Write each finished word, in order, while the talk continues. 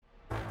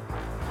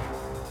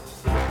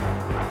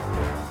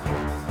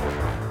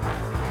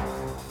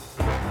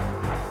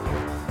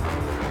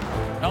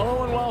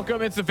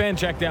welcome. It's the Fan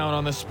Checkdown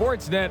on the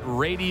Sportsnet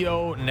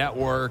Radio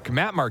Network.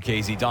 Matt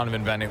Marchese,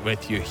 Donovan Bennett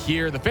with you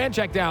here. The Fan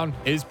Checkdown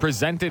is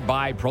presented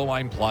by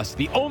Proline Plus,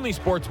 the only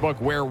sportsbook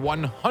where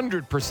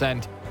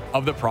 100%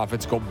 of the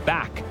profits go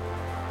back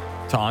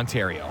to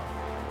Ontario.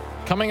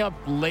 Coming up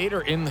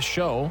later in the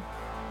show,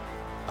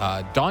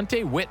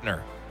 Dante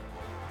Whitner,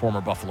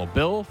 former Buffalo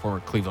Bill, former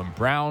Cleveland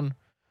Brown,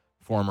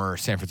 former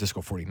San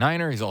Francisco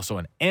 49er. He's also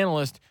an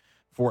analyst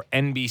for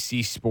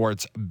NBC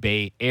Sports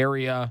Bay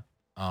Area.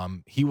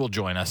 He will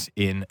join us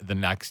in the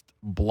next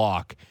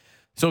block.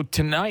 So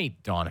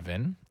tonight,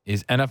 Donovan,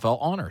 is NFL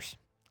Honors.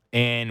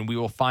 And we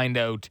will find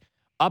out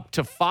up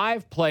to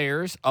 5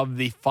 players of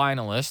the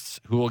finalists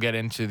who will get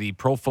into the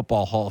Pro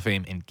Football Hall of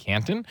Fame in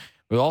Canton.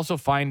 We'll also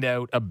find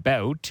out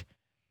about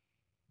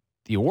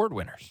the award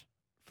winners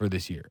for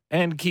this year.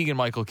 And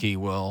Keegan-Michael Key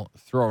will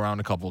throw around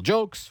a couple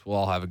jokes. We'll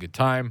all have a good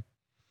time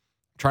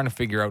trying to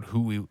figure out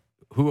who it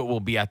will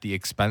be at the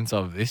expense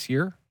of this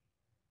year.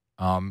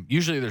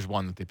 Usually there's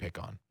one that they pick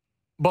on,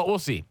 but we'll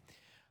see.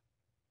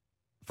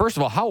 First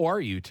of all, how are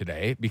you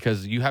today?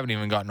 Because you haven't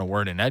even gotten a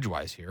word in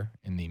edgewise here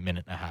in the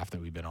minute and a half that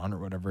we've been on or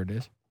whatever it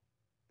is.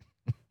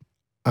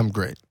 I'm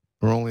great.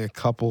 We're only a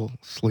couple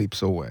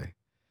sleeps away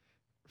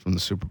from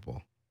the Super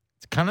Bowl.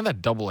 It's kind of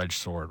that double-edged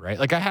sword, right?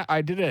 Like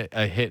I did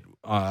a hit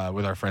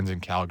with our friends in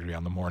Calgary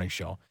on the morning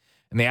show,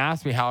 and they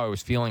asked me how I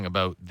was feeling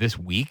about this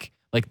week.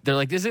 Like they're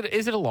like, is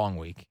it a long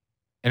week?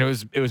 And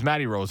it was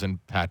Matty Rose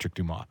and Patrick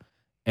Dumas.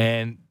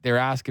 And they're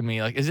asking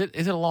me, like, is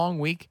it a long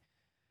week?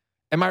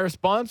 And my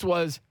response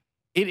was,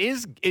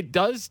 it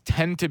does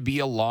tend to be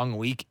a long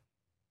week,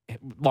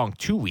 long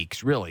 2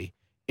 weeks, really,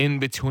 in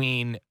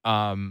between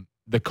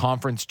the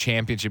conference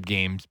championship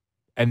games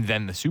and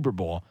then the Super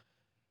Bowl.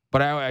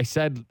 But I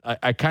said,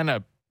 I kind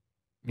of,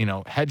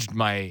 hedged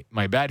my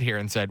bet here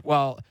and said,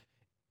 well,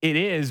 it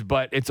is,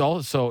 but it's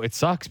also, it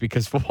sucks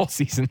because football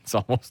season's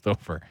almost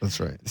over. That's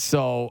right.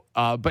 So,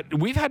 but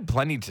we've had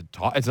plenty to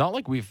talk. It's not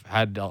like we've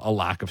had a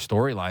lack of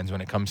storylines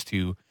when it comes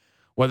to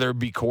whether it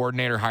be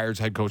coordinator hires,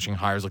 head coaching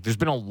hires. Like there's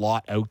been a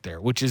lot out there,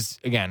 which is,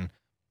 again,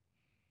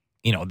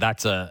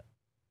 that's part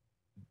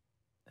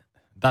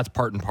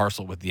and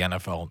parcel with the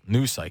NFL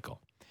news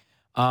cycle.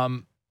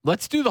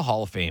 Let's do the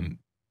Hall of Fame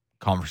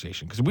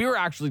conversation because we were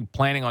actually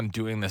planning on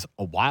doing this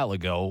a while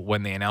ago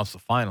when they announced the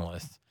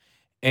finalists.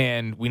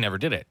 And we never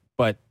did it.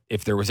 But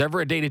if there was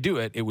ever a day to do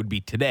it, it would be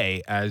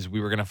today, as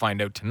we were going to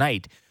find out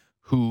tonight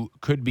who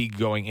could be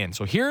going in.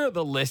 So here are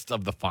the list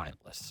of the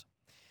finalists.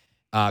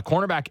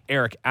 Cornerback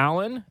Eric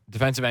Allen,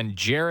 defensive end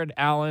Jared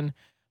Allen,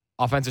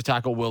 offensive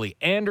tackle Willie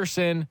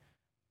Anderson,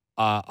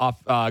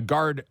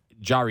 guard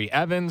Jari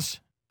Evans,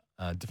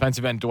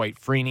 defensive end Dwight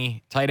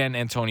Freeney, tight end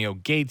Antonio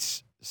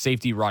Gates,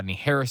 safety Rodney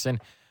Harrison,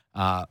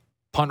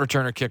 punt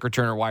returner, kick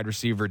returner, wide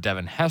receiver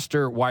Devin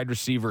Hester, wide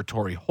receiver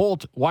Torrey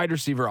Holt, wide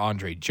receiver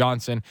Andre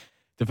Johnson,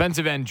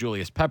 defensive end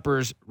Julius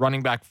Peppers,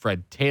 running back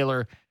Fred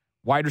Taylor,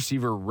 wide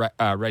receiver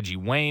Reggie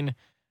Wayne,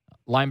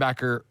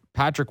 linebacker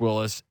Patrick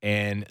Willis,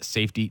 and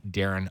safety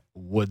Darren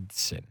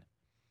Woodson.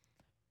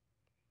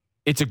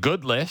 It's a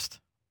good list.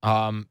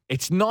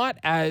 It's not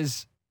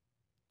as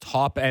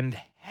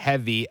top-end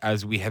heavy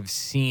as we have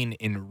seen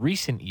in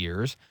recent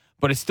years,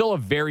 but it's still a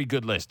very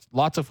good list.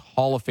 Lots of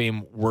Hall of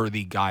Fame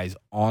worthy guys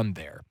on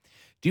there.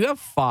 Do you have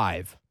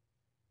 5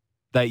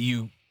 that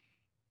you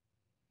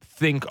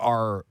think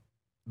are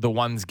the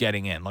ones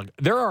getting in? Like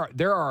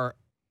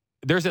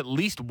there's at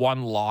least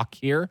one lock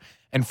here,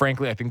 and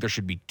frankly, I think there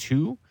should be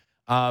 2.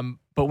 But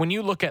when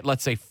you look at,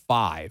 let's say,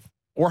 5,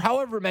 or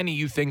however many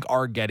you think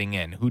are getting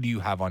in, who do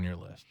you have on your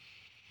list?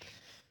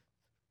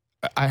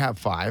 I have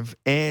 5,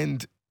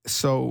 and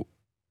so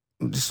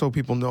just so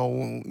people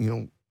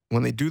know,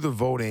 when they do the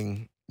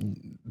voting,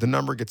 the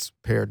number gets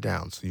pared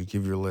down. So you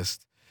give your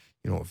list,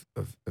 of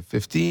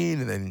 15,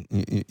 and then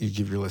you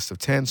give your list of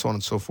 10, so on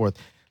and so forth.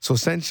 So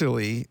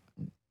essentially,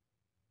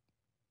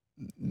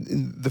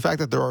 the fact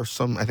that there are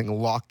some, I think,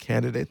 lock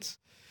candidates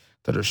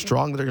that are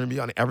strong, that are going to be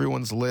on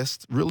everyone's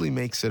list, really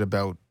makes it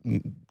about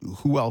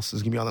who else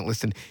is going to be on that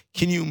list. And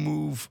can you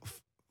move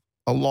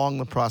along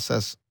the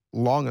process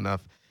long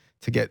enough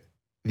to get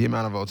the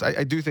amount of votes?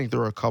 I do think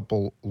there are a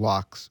couple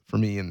locks for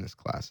me in this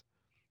class.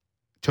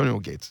 Antonio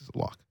Gates is a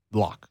lock.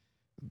 Lock.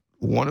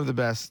 One of the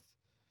best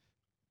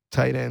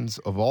tight ends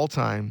of all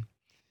time.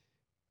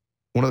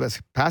 One of the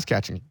best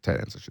pass-catching tight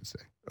ends, I should say,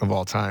 of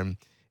all time.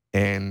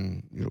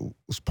 And,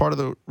 was part of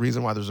the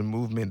reason why there's a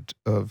movement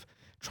of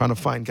trying to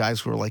find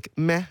guys who are like,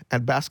 meh,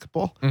 at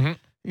basketball. Mm-hmm.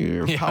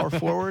 You're power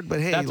forward,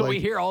 but hey. That's what we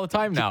hear all the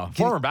time now.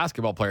 Former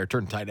basketball player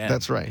turned tight end.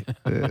 That's right.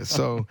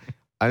 So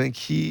I think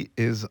he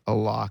is a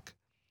lock.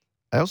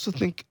 I also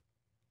think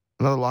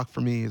another lock for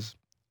me is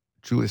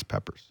Julius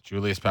Peppers.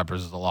 Julius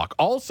Peppers is a lock.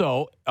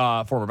 Also,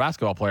 former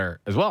basketball player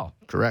as well.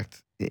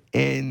 Correct.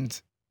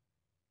 And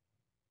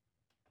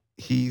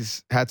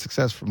he's had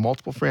success for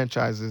multiple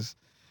franchises,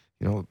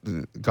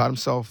 got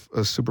himself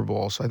a Super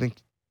Bowl. So I think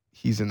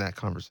he's in that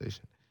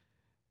conversation.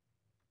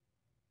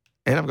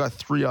 And I've got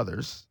 3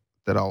 others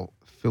that I'll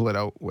fill it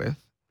out with.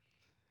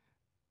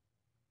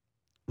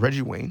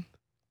 Reggie Wayne.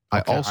 I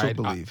Okay, also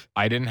believe.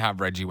 I didn't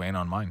have Reggie Wayne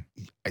on mine.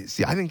 I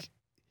think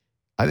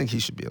he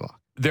should be a lock.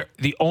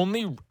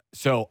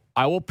 So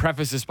I will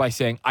preface this by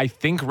saying I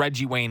think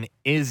Reggie Wayne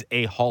is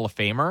a Hall of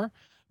Famer,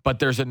 but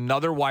there's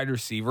another wide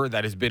receiver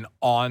that has been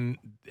a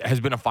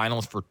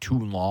finalist for too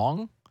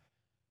long.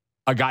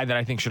 A guy that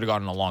I think should have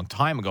gotten a long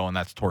time ago, and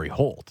that's Torrey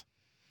Holt.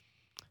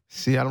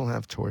 See, I don't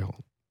have Torrey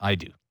Holt. I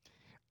do.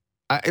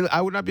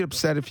 I would not be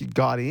upset if he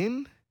got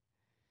in,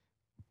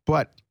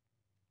 but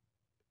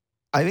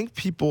I think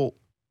people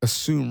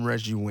assume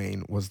Reggie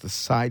Wayne was the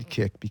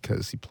sidekick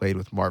because he played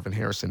with Marvin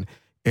Harrison.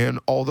 And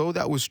although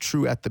that was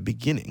true at the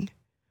beginning,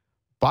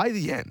 by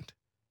the end,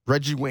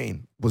 Reggie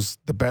Wayne was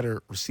the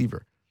better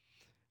receiver.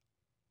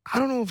 I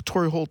don't know if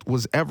Torrey Holt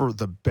was ever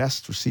the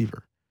best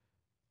receiver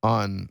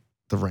on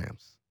the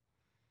Rams.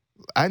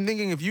 I'm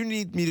thinking if you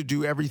need me to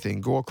do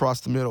everything, go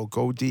across the middle,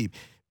 go deep,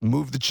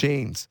 move the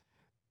chains,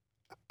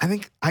 I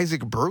think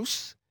Isaac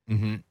Bruce,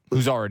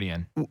 who's already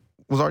in,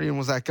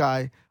 was that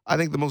guy. I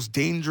think the most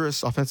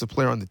dangerous offensive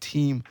player on the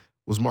team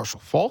was Marshall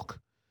Faulk,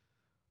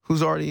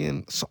 who's already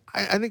in. So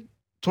I think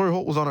Torrey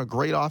Holt was on a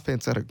great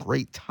offense at a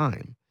great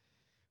time.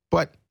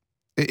 But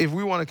if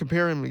we want to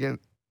compare him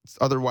against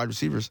other wide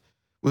receivers,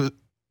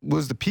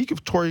 was the peak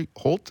of Torrey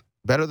Holt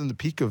better than the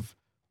peak of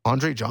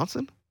Andre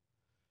Johnson?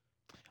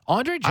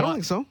 I don't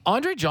think so.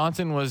 Andre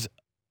Johnson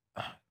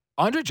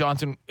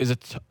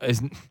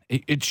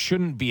it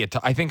shouldn't be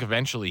I think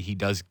eventually he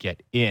does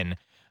get in.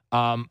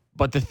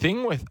 But the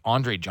thing with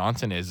Andre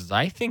Johnson is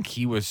I think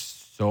he was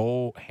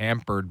so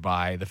hampered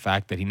by the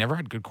fact that he never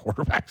had good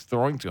quarterbacks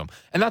throwing to him.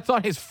 And that's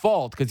not his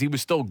fault because he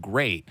was still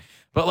great.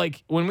 But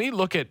like when we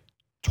look at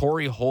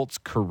Torrey Holt's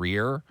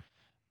career,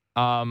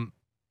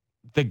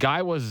 the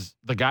guy was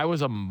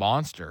a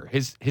monster.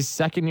 His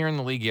second year in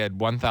the league, he had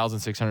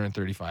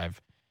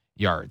 1,635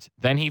 yards.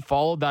 Then he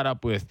followed that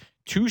up with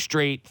 2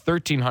 straight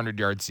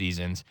 1,300-yard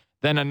seasons,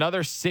 then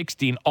another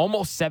 16,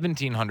 almost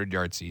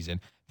 1,700-yard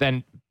season,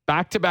 then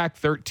back-to-back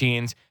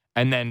 13s,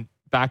 and then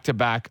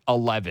back-to-back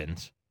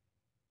 11s,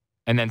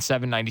 and then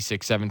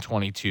 796,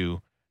 722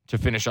 to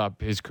finish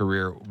up his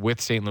career with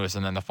St. Louis,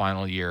 and then the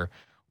final year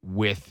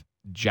with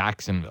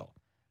Jacksonville.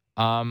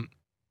 To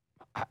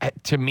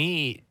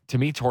me,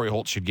 Torrey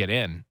Holt should get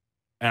in.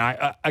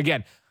 And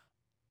again,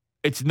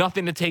 it's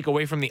nothing to take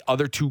away from the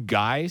other two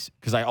guys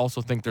because I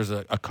also think there's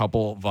a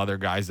couple of other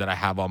guys that I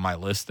have on my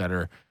list that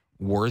are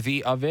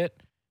worthy of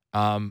it.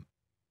 I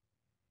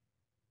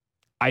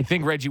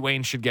think Reggie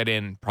Wayne should get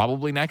in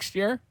probably next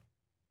year,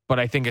 but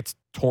I think it's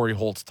Torrey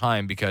Holt's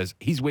time because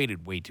he's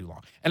waited way too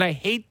long. And I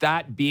hate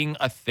that being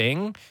a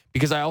thing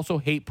because I also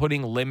hate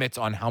putting limits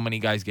on how many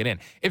guys get in.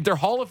 If they're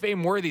Hall of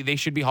Fame worthy, they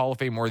should be Hall of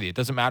Fame worthy. It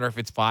doesn't matter if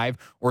it's 5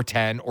 or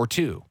 10 or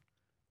 2.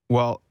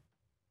 Well,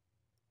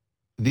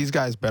 these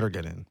guys better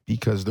get in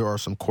because there are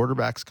some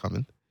quarterbacks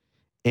coming.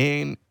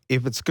 And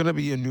if it's going to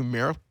be a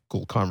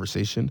numerical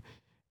conversation,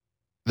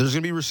 there's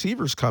going to be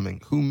receivers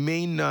coming who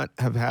may not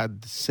have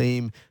had the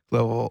same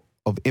level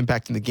of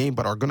impact in the game,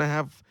 but are going to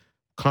have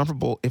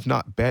comparable, if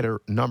not better,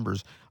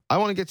 numbers. I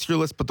want to get to your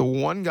list, but the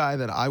one guy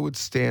that I would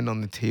stand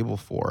on the table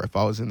for if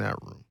I was in that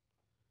room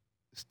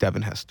is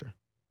Devin Hester.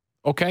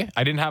 Okay.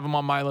 I didn't have him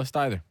on my list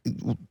either.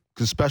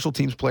 Because special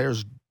teams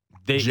players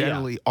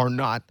generally are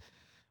not.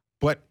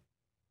 But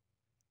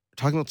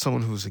talking about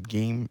someone who's a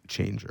game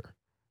changer,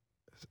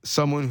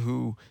 someone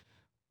who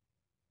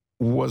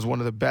was one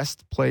of the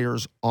best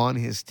players on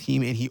his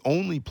team, and he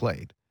only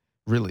played,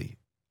 really,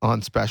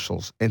 on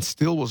specials and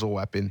still was a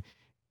weapon.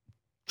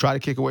 Try to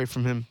kick away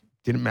from him,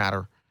 didn't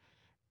matter.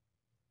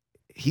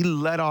 He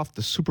led off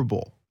the Super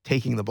Bowl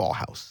taking the ball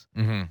house.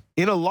 In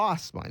a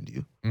loss, mind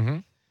you.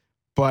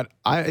 But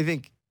I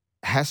think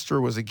Hester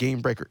was a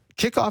game breaker.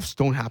 Kickoffs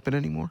don't happen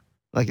anymore.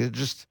 Like,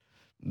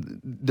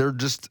 they're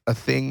just a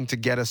thing to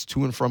get us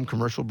to and from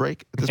commercial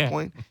break at this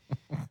point.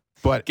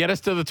 But get us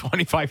to the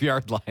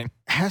 25-yard line.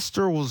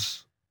 Hester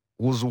was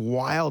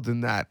wild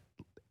in that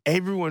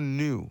everyone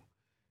knew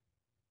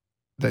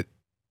that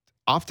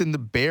often the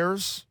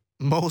Bears'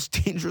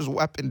 most dangerous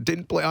weapon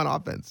didn't play on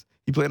offense.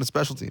 He played on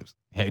special teams.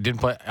 Yeah, he didn't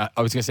play.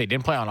 I was going to say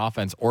didn't play on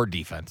offense or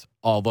defense.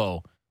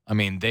 Although, I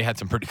mean, they had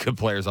some pretty good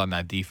players on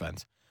that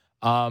defense.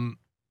 So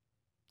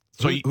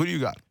who do you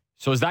got?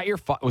 So is that your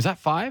was that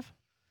 5?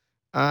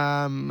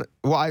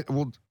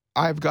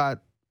 I've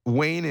got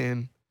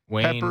Wayne,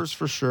 Peppers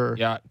for sure.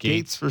 Yeah,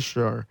 Gates for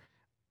sure.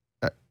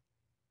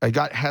 I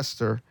got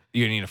Hester.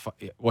 You need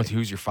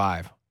who's your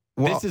 5?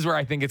 Well, this is where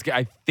I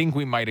think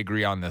we might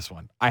agree on this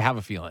one. I have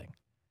a feeling.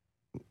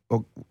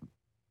 Oh,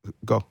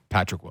 go.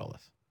 Patrick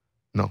Willis.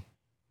 No.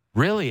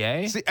 Really,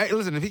 eh? See,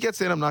 listen, if he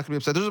gets in, I'm not going to be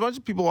upset. There's a bunch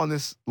of people on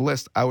this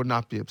list I would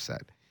not be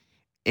upset.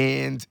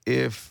 And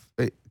if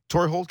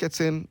Torrey Holt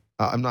gets in,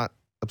 I'm not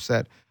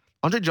upset.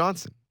 Andre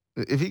Johnson,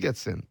 if he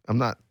gets in, I'm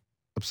not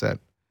upset.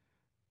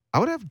 I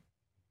would have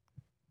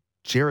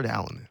Jared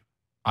Allen in.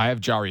 I have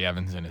Jari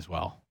Evans in as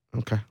well.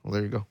 Okay, well,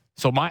 there you go.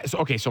 So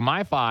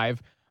my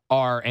 5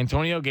 are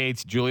Antonio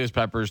Gates, Julius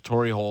Peppers,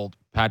 Torrey Holt,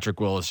 Patrick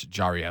Willis,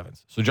 Jari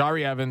Evans. So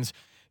Jari Evans,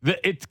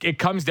 it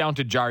comes down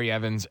to Jari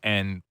Evans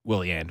and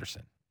Willie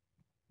Anderson.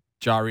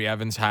 Jari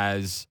Evans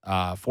has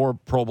 4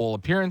 Pro Bowl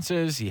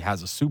appearances. He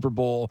has a Super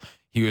Bowl.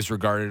 He was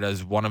regarded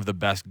as one of the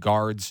best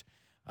guards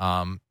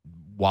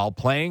while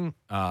playing,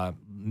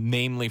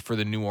 namely for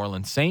the New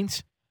Orleans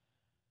Saints.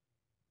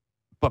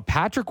 But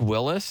Patrick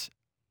Willis,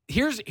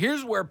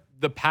 here's where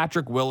the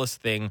Patrick Willis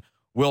thing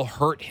will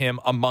hurt him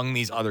among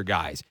these other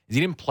guys. Is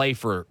he didn't play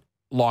for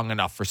long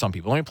enough for some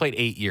people. Only played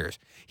 8 years.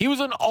 He was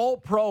an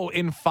All-Pro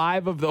in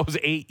 5 of those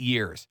 8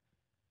 years.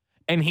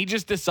 And he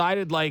just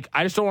decided, like,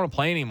 I just don't want to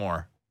play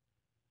anymore.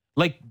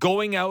 Like,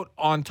 going out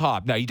on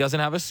top. Now, he doesn't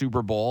have a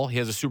Super Bowl. He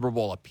has a Super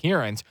Bowl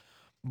appearance.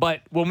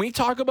 But when I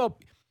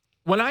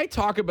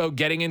talk about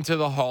getting into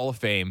the Hall of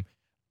Fame,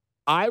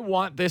 I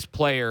want this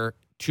player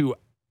to,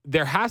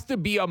 there has to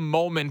be a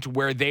moment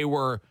where they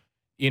were,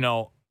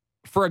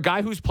 for a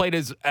guy who's played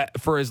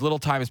for as little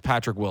time as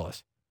Patrick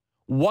Willis,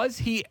 was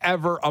he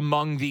ever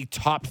among the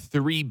top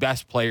 3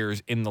 best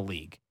players in the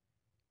league?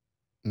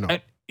 No.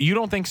 You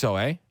don't think so,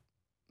 eh?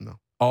 No.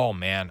 Oh,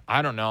 man.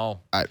 I don't know.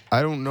 I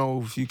don't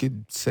know if you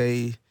could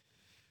say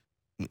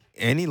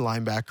any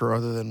linebacker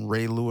other than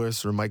Ray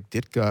Lewis or Mike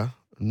Ditka,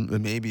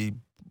 maybe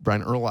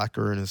Brian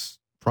Urlacher in his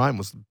prime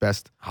was the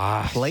best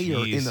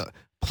player in the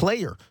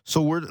player.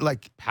 So we're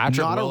like Patrick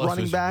not Willis a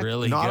running back,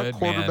 really not good, a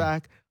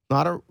quarterback,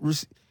 not a.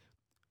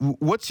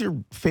 What's your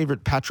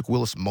favorite Patrick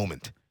Willis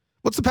moment?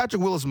 What's the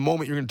Patrick Willis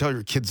moment you're going to tell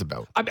your kids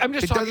about? I'm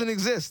just it talking, doesn't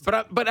exist.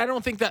 But I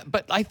don't think that.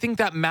 But I think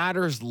that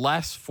matters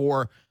less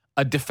for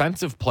a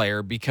defensive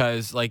player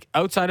because, like,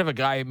 outside of a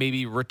guy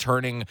maybe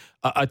returning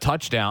a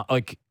touchdown,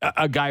 like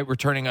a guy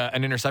returning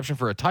an interception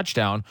for a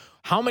touchdown,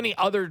 how many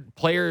other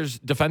players,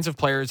 defensive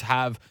players,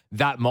 have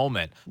that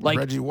moment? Like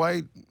Reggie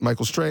White,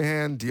 Michael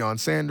Strahan, Deion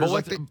Sanders.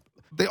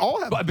 They all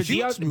have. But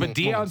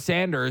Deion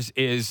Sanders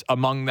is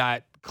among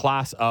that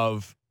class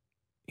of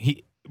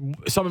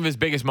some of his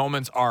biggest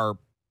moments are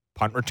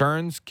punt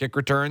returns, kick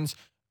returns,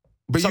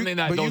 something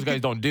that those guys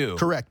don't do.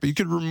 Correct, but you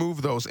could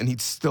remove those and he'd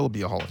still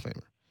be a Hall of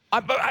Famer.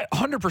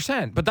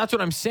 100%. But that's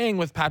what I'm saying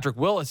with Patrick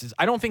Willis is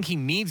I don't think he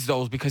needs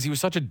those because he was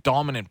such a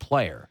dominant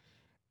player.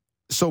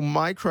 So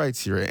my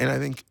criteria, and I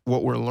think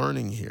what we're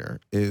learning here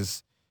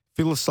is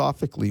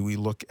philosophically we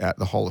look at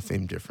the Hall of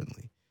Fame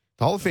differently.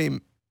 The Hall of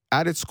Fame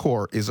at its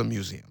core is a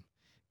museum.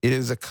 It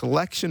is a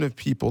collection of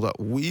people that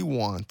we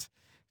want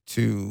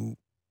to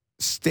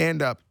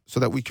stand up so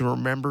that we can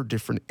remember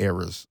different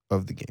eras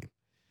of the game.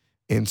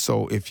 And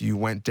so if you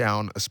went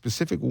down a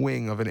specific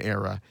wing of an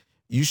era,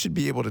 you should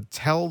be able to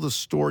tell the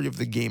story of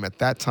the game at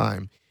that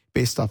time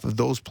based off of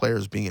those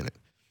players being in it.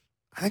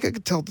 I think I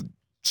could tell the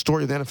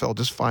story of the NFL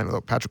just fine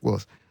without Patrick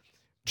Willis.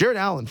 Jared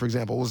Allen, for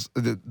example, was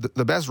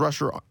the best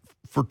rusher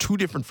for 2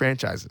 different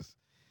franchises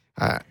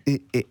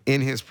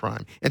in his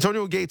prime.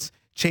 Antonio Gates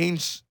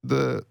changed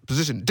the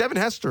position. Devin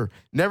Hester,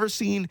 never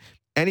seen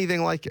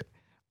anything like it.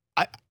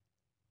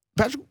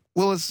 Patrick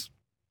Willis,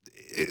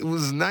 it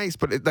was nice,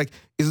 but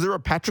is there a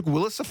Patrick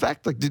Willis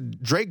effect? Like,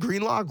 did Dre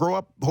Greenlaw grow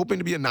up hoping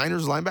to be a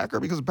Niners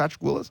linebacker because of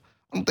Patrick Willis?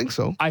 I don't think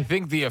so. I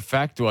think the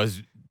effect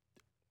was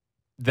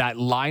that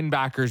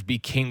linebackers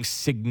became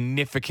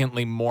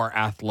significantly more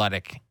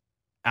athletic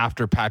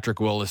after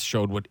Patrick Willis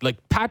showed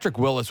Patrick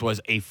Willis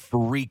was a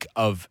freak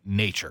of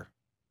nature.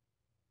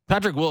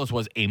 Patrick Willis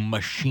was a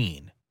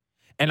machine.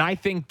 And I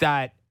think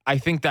that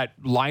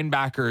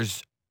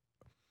linebackers,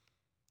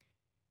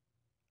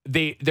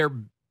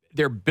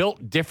 they're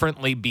built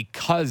differently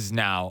because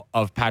now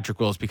of Patrick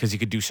Willis because he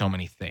could do so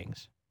many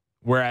things.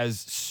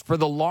 Whereas for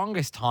the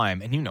longest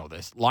time, and you know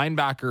this,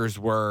 linebackers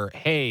were,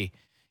 hey,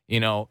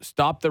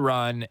 stop the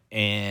run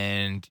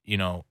and,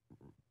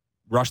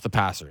 rush the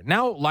passer.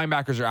 Now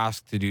linebackers are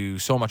asked to do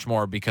so much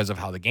more because of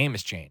how the game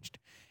has changed.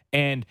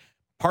 And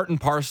part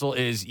and parcel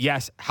is,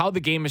 yes, how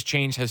the game has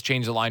changed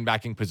the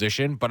linebacking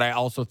position, but I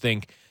also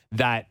think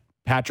that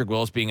Patrick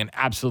Willis being an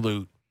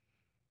absolute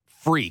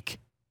freak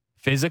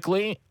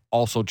physically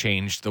also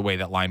changed the way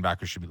that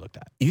linebackers should be looked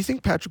at. You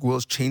think Patrick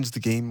Willis changed the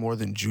game more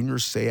than Junior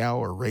Seau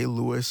or Ray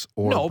Lewis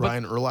or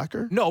Brian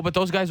Urlacher? No, but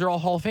those guys are all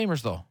Hall of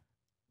Famers, though.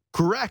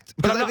 Correct.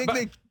 Because I think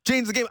they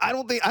changed the game. I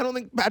don't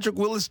think Patrick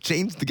Willis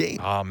changed the game.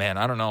 Oh, man,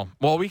 I don't know.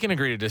 Well, we can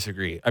agree to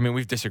disagree. I mean,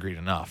 we've disagreed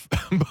enough.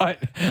 But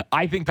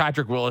I think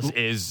Patrick Willis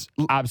is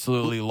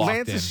absolutely locked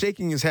Lance in. is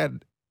shaking his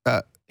head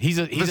He's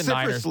a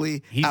Niners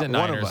fan. He's a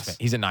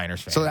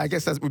Niners fan. So I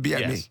guess that would be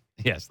at me.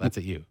 Yes, that's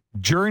at you.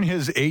 During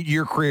his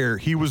 8-year career,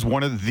 he was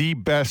one of the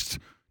best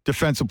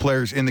defensive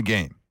players in the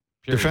game.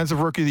 Period. Defensive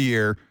Rookie of the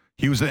Year.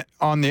 He was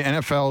on the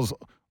NFL's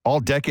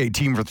All-Decade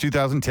team for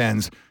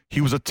 2010s. He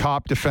was a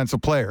top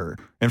defensive player,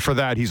 and for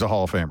that, he's a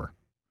Hall of Famer.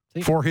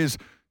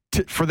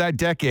 For that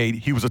decade,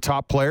 he was a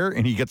top player,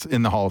 and he gets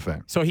in the Hall of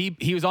Fame. So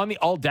he was on the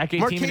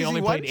All-Decade team, and he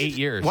only played 8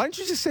 years. Why didn't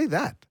you just say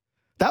that?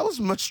 That was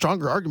a much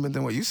stronger argument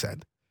than what you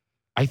said.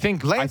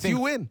 Lance, you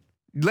win.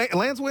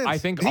 Lance wins. I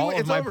think all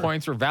of my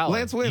points were valid.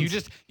 Lance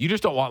wins. You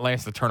just don't want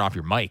Lance to turn off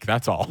your mic.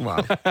 That's all.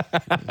 Wow.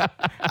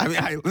 I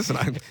mean, listen,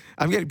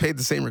 I'm getting paid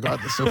the same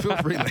regardless, so feel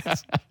free,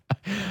 Lance.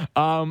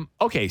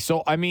 Okay,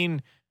 so I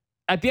mean,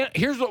 at the end,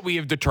 here's what we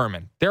have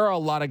determined. There are a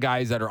lot of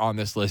guys that are on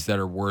this list that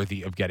are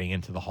worthy of getting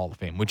into the Hall of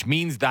Fame, which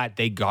means that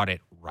they got it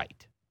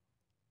right.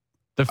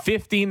 The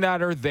 15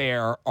 that are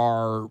there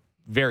are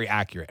very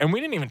accurate. And we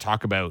didn't even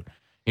talk about,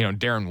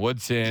 Darren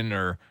Woodson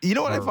or You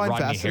know what I or find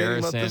Rodney fascinating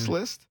about this Harrison.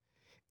 list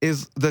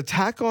is the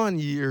tack on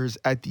years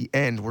at the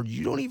end where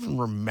you don't even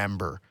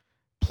remember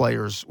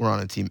players were on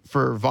a team.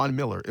 For Von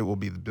Miller, it will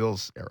be the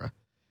Bills era.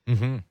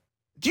 Mm-hmm.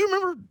 Do you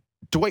remember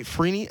Dwight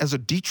Freeney as a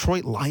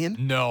Detroit Lion?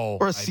 No.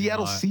 Or a I do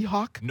Seattle not.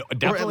 Seahawk? No, Or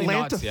definitely not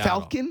Atlanta Seattle.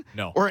 Falcon?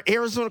 No. Or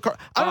Arizona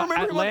I don't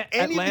remember him on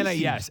any Atlanta, of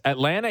these yes.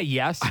 Atlanta,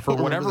 yes. I For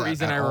don't whatever remember that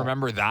reason, at I all.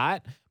 remember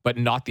that, but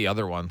not the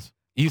other ones.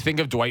 You think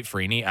of Dwight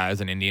Freeney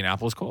as an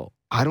Indianapolis Colt.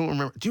 I don't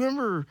remember. Do you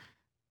remember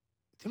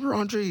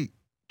Andre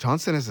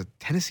Johnson as a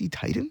Tennessee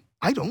Titan?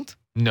 I don't.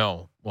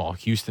 No. Well,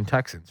 Houston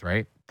Texans,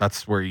 right?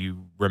 That's where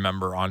you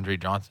remember Andre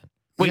Johnson.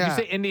 Wait, Yeah.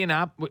 you say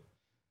Indianapolis?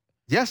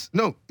 Yes.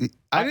 No, I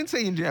I- didn't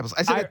say Indianapolis.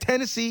 I said a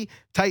Tennessee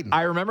Titan.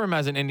 I remember him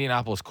as an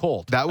Indianapolis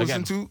Colt. That was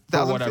Again, in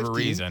for whatever 2015.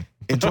 reason.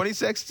 In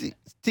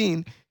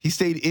 2016, he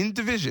stayed in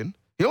division.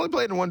 He only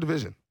played in one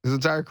division his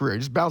entire career. He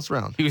just bounced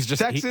around. He was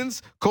just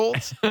Texans,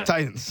 Colts,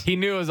 Titans. He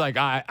knew it was like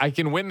I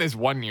can win this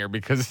 1 year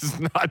because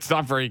it's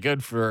not very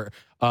good for.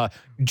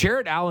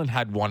 Jared Allen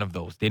had one of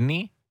those, didn't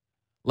he?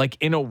 Like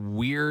in a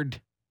weird,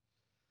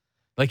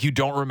 like you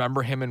don't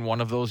remember him in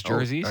one of those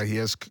jerseys. He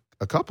has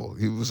a couple.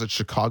 He was a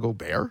Chicago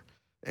Bear,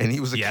 and he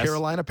was a Yes.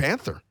 Carolina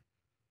Panther.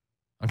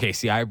 Okay,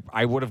 see,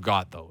 I would have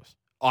got those.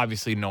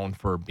 Obviously known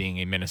for being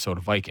a Minnesota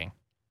Viking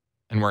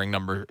and wearing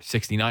number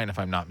 69, if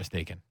I'm not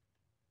mistaken.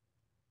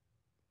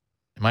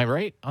 Am I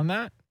right on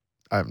that?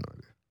 I have no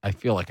idea. I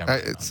feel like I'm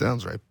right. It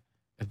sounds right.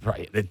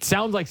 Right. It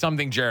sounds like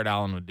something Jared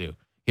Allen would do.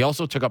 He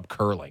also took up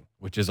curling,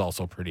 which is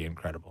also pretty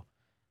incredible.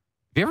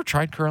 Have you ever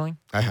tried curling?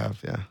 I have,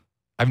 yeah.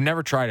 I've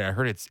never tried it. I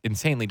heard it's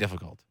insanely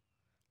difficult.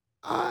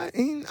 I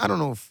don't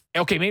know if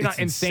Okay, maybe It's not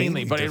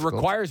insanely, insanely but difficult. it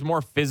requires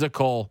more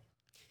physical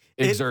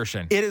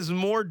exertion. it is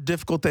more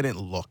difficult than it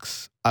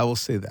looks. I will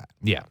say that.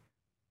 Yeah.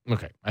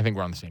 Okay. I think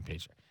we're on the same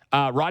page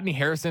there. Rodney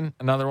Harrison,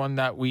 another one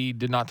that we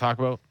did not talk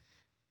about.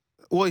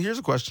 Well, here's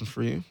a question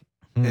for you.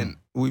 And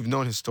we've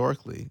known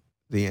historically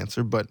the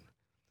answer, but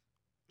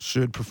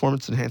should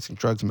performance-enhancing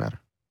drugs matter?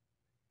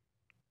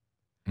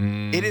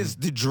 It is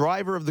the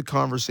driver of the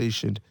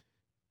conversation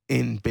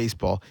in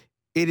baseball.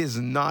 It is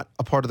not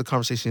a part of the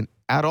conversation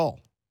at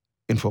all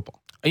in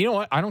football. You know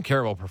what? I don't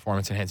care about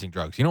performance-enhancing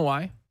drugs. You know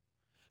why?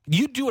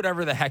 You do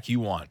whatever the heck you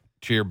want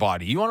to your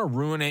body. You want to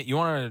ruin it. You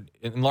want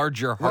to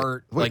enlarge your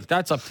heart. Wait. Like,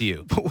 that's up to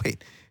you. But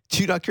wait,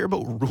 do you not care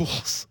about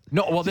rules?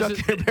 No, well, Do you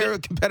this not is... care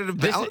about competitive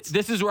balance?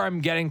 This is where I'm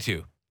getting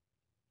to.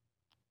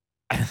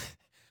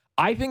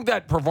 I think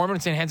that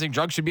performance-enhancing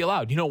drugs should be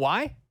allowed. You know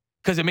why?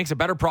 Because it makes a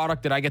better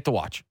product that I get to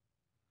watch.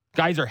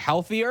 Guys are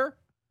healthier.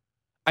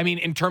 I mean,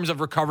 in terms of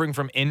recovering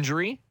from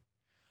injury.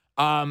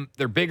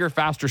 They're bigger,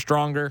 faster,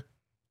 stronger.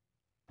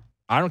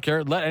 I don't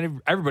care. Let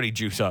everybody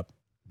juice up.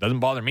 Doesn't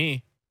bother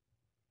me.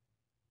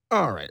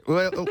 All right.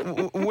 Well,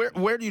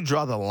 where do you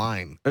draw the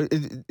line?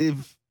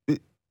 If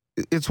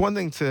it's one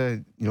thing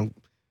to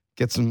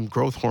get some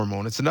growth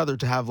hormone, it's another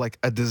to have like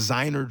a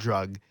designer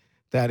drug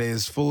that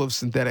is full of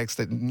synthetics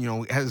that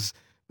has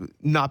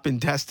not been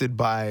tested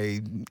by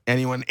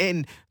anyone.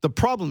 And the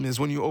problem is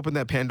when you open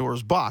that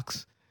Pandora's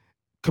box,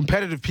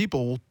 competitive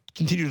people will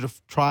continue to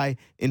try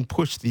and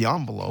push the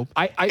envelope.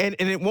 And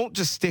it won't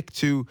just stick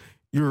to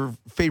your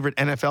favorite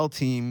NFL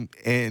team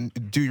and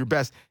do your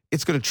best.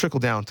 It's going to trickle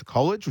down to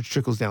college, which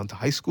trickles down to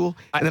high school.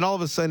 And then all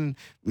of a sudden,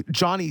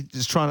 Johnny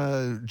is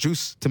trying to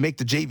juice to make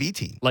the JV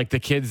team. Like the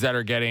kids that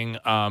are getting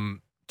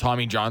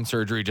Tommy John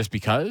surgery just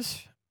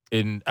because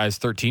as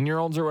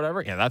 13-year-olds or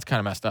whatever. Yeah, that's kind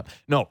of messed up.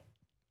 No,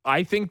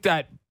 I think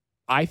that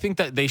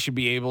they should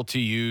be able to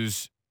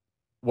use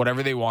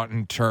whatever they want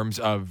in terms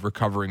of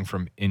recovering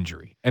from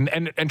injury and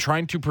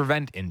trying to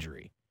prevent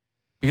injury,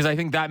 because I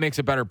think that makes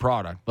a better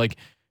product. Like,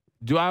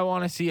 do I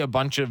want to see a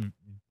bunch of,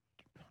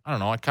 I don't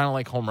know, I kind of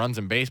like home runs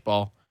in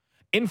baseball.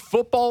 In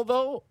football,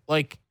 though,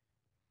 like,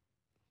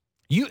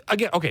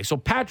 so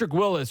Patrick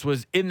Willis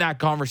was in that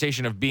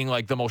conversation of being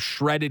like the most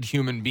shredded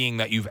human being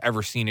that you've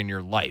ever seen in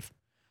your life.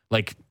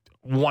 Like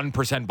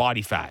 1%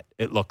 body fat,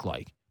 it looked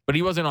like. But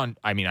he wasn't on,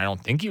 I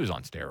don't think he was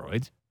on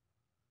steroids.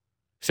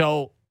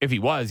 So if he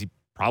was, he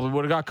probably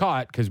would have got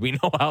caught, because we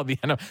know how the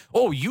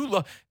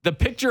NFL. The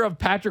picture of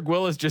Patrick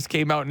Willis just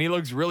came out and he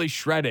looks really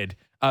shredded.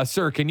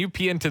 Sir, can you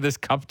pee into this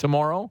cup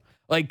tomorrow?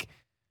 Like,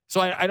 so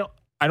I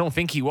don't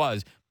think he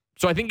was.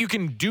 So I think you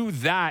can do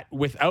that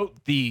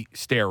without the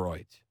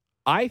steroids.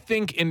 I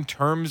think in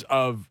terms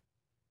of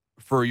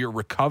for your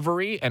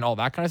recovery and all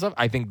that kind of stuff,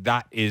 I think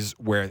that is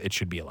where it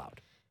should be allowed.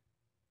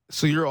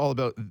 So you're all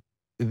about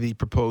the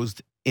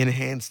proposed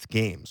enhanced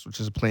games, which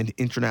is a planned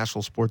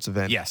international sports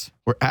event. Yes.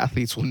 Where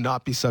athletes will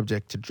not be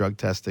subject to drug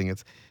testing.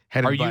 It's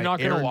headed Are you by not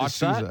going to Aaron watch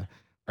D'Souza, that?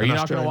 Are an you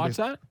not going to watch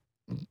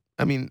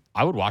Australian-based- that?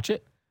 I would watch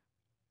it.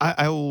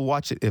 I will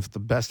watch it if the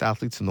best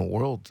athletes in the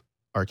world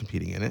are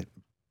competing in it,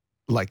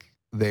 like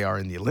they are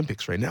in the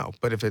Olympics right now.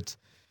 But if it's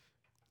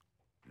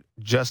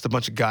just a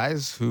bunch of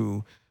guys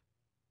who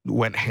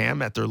went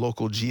ham at their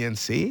local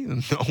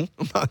GNC, no,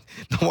 I'm not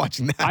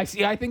watching that.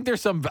 I think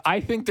there's some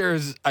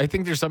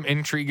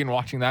intrigue in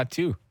watching that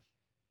too.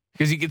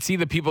 Because you can see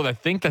the people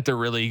that think that they're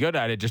really good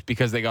at it just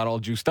because they got all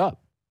juiced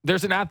up.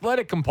 There's an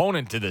athletic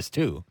component to this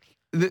too.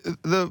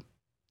 The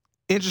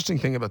interesting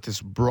thing about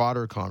this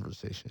broader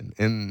conversation,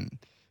 and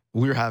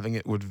we're having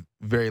it with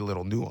very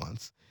little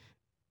nuance,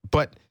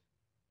 but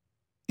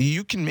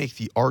you can make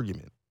the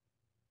argument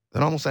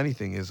that almost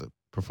anything is a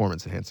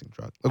performance-enhancing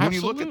drug. Like when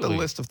you look at the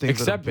list of things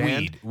except that are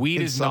banned,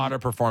 weed is not a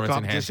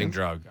performance-enhancing competitions.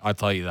 drug. I'll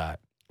tell you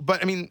that.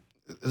 But I mean,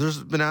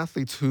 there's been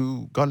athletes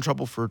who got in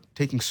trouble for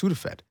taking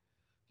Sudafed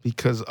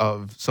because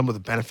of some of the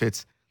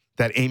benefits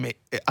that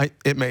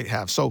it may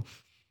have. So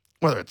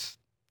whether it's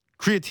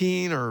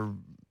creatine or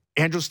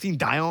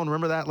androstenedione,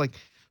 remember that? Like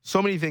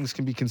so many things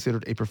can be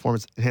considered a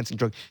performance-enhancing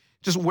drug.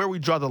 Just where we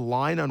draw the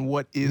line on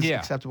what is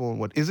acceptable and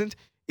what isn't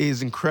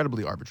is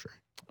incredibly arbitrary.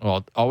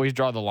 Well, always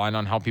draw the line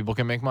on how people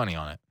can make money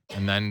on it.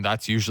 And then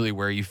that's usually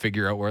where you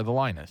figure out where the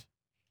line is.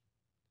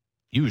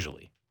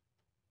 Usually.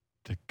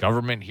 The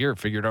government here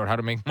figured out how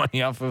to make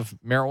money off of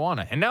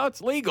marijuana. And now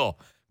it's legal.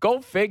 Go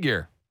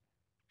figure.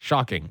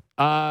 Shocking.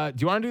 Do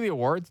you want to do the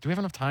awards? Do we have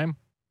enough time?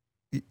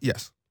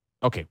 Yes.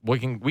 Okay, we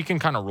can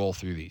kind of roll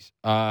through these.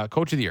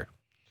 Coach of the Year.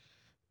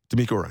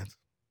 D'Amico Ryans.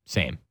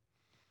 Same.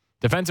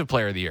 Defensive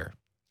Player of the Year.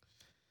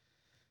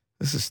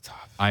 This is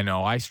tough. I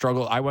know. I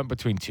struggled. I went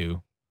between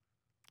two.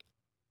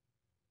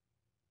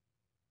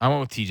 I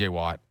went with TJ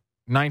Watt.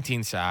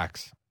 19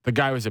 sacks. The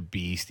guy was a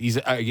beast. He's,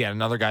 again,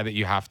 another guy that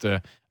you have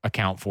to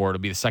account for. It'll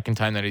be the second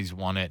time that he's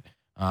won it.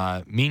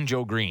 Mean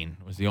Joe Green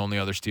was the only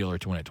other Steeler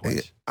to win it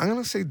twice. I'm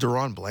going to say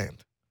Deron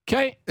Bland.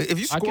 Okay. If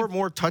you score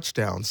more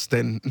touchdowns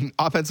than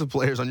offensive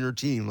players on your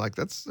team, like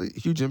that's a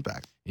huge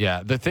impact.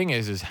 Yeah. The thing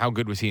is how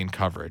good was he in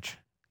coverage?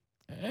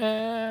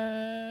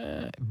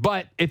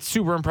 But it's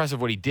super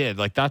impressive what he did.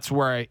 Like that's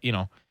where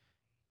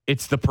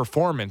it's the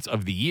performance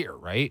of the year,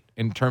 right?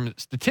 In terms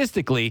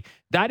statistically,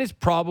 that is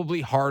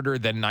probably harder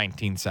than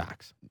 19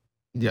 sacks.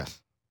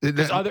 Yes.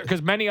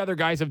 Because many other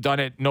guys have done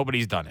it.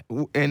 Nobody's done it.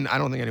 And I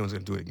don't think anyone's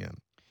going to do it again.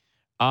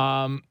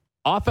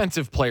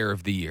 Offensive Player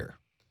of the Year.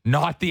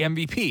 Not the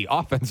MVP.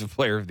 Offensive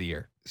Player of the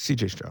Year.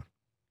 CJ Stroud.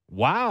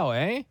 Wow,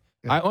 eh?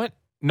 Yeah. I went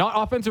not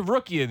Offensive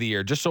Rookie of the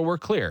Year, just so we're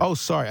clear. Oh,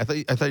 sorry. I thought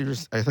you were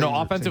just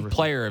Offensive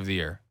Player of the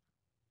Year.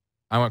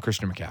 I went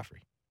Christian McCaffrey.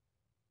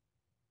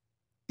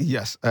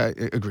 Yes,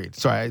 agreed.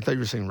 Sorry, I thought you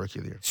were saying Rookie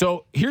of the Year.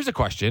 So here's a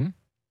question.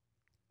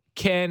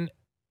 Can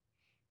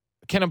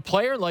a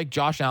player like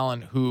Josh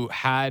Allen, who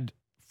had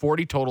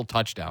 40 total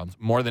touchdowns,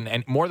 more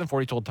than 40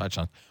 total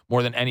touchdowns,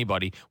 more than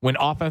anybody, win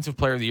Offensive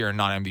Player of the Year and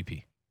not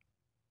MVP?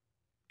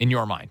 In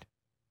your mind?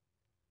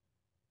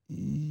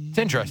 It's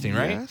interesting,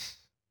 right? Yes.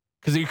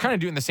 Because you're kind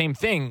of doing the same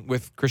thing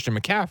with Christian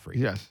McCaffrey.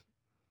 Yes.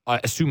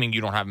 Assuming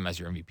you don't have him as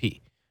your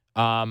MVP.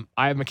 I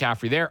have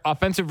McCaffrey there.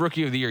 Offensive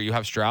Rookie of the Year, you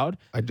have Stroud.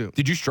 I do.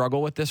 Did you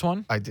struggle with this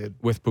one? I did.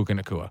 With Puka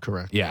Nacua.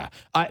 Correct. Yeah.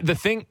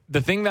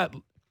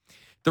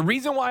 The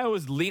reason why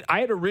I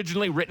had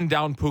originally written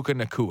down Puka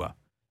Nacua,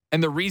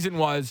 and the reason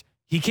was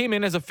he came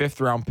in as a 5th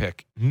round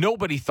pick.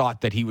 Nobody thought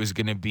that he was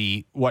going to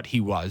be what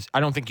he was. I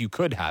don't think you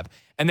could have.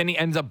 And then he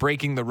ends up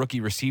breaking the rookie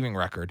receiving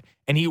record,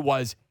 and he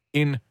was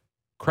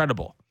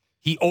incredible.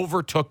 He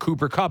overtook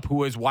Cooper Kupp,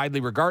 who is widely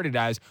regarded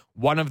as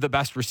one of the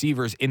best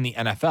receivers in the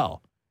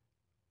NFL.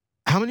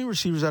 How many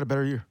receivers had a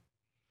better year?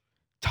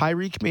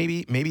 Tyreek,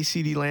 maybe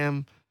CeeDee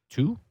Lamb.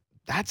 2?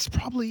 That's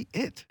probably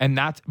it.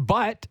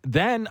 But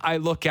then I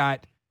look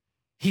at,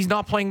 he's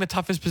not playing the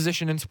toughest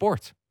position in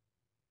sports.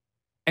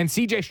 And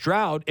CJ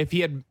Stroud, if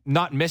he had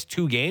not missed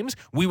 2 games,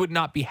 we would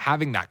not be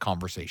having that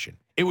conversation.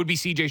 It would be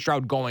CJ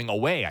Stroud going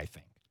away, I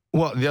think.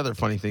 Well, the other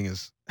funny thing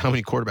is how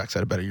many quarterbacks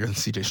had a better year than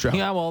CJ Stroud.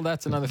 Yeah, well,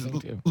 that's another thing,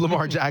 too.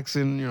 Lamar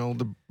Jackson,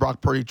 the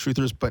Brock Purdy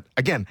truthers. But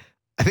again,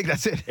 I think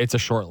that's it. It's a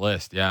short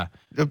list, yeah.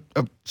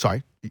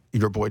 Sorry,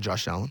 your boy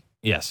Josh Allen.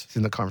 Yes. He's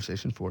in the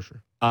conversation for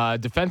sure.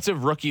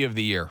 Defensive Rookie of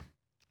the Year.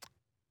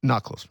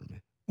 Not close for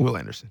me. Will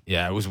Anderson.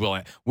 Yeah, it was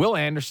Will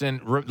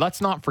Anderson. Let's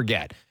not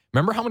forget.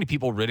 Remember how many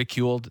people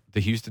ridiculed the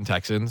Houston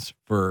Texans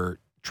for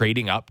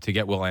trading up to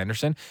get Will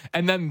Anderson?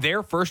 And then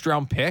their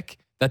first-round pick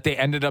that they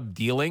ended up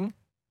dealing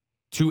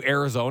to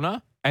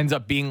Arizona ends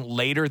up being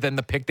later than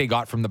the pick they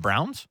got from the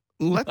Browns?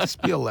 Let this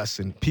be a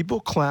lesson. People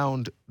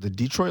clowned the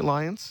Detroit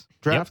Lions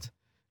draft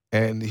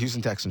and the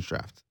Houston Texans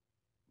draft.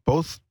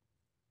 Both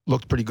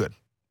looked pretty good.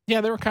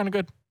 Yeah, they were kind of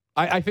good.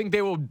 I think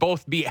they will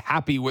both be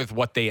happy with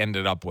what they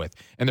ended up with,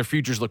 and their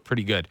futures look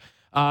pretty good.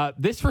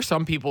 This, for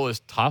some people, is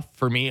tough.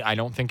 For me, I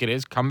don't think it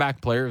is.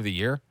 Comeback Player of the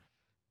Year.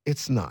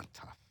 It's not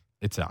tough.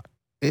 It's not.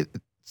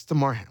 It's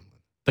DeMar Hamlin.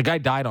 The guy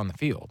died on the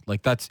field.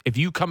 Like that's if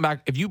you come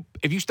back, if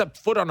you step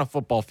foot on a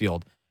football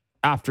field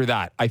after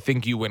that, I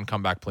think you win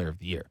Comeback Player of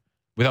the Year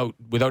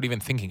without even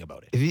thinking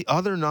about it. The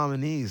other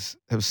nominees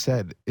have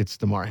said it's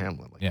DeMar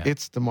Hamlin.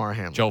 It's DeMar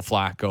Hamlin. Joe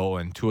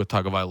Flacco and Tua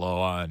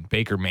Tagovailoa and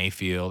Baker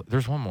Mayfield.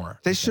 There's one more.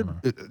 They should,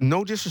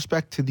 no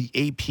disrespect to the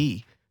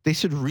AP, they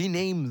should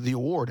rename the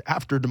award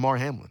after DeMar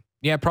Hamlin.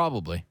 Yeah,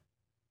 probably.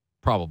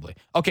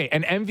 Okay,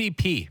 an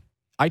MVP.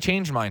 I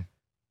changed mine.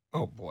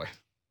 Oh, boy.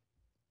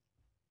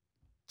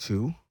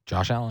 2?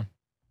 Josh Allen.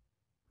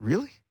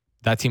 Really?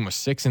 That team was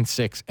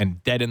 6-6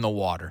 and dead in the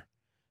water.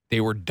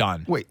 They were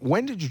done. Wait,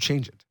 when did you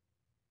change it?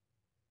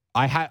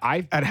 At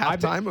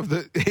halftime of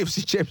the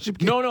AFC Championship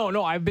game?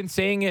 No. I've been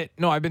saying it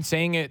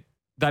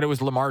that it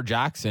was Lamar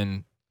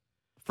Jackson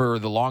for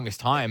the longest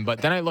time.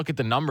 But then I look at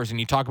the numbers and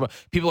you talk about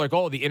people are like,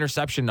 oh, the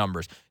interception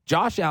numbers.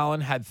 Josh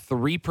Allen had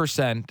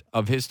 3%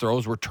 of his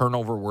throws were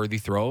turnover worthy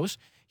throws.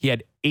 He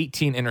had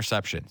 18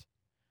 interceptions.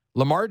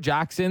 Lamar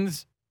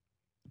Jackson's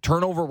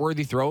turnover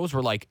worthy throws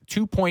were like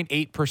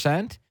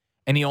 2.8%,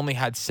 and he only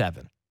had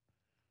 7.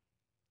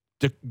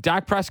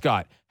 Dak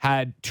Prescott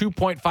had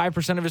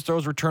 2.5% of his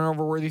throws were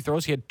turnover worthy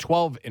throws. He had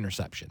 12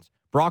 interceptions.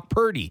 Brock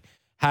Purdy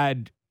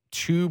had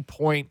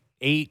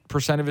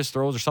 2.8% of his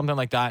throws or something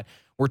like that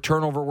were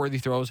turnover worthy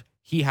throws.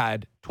 He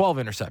had 12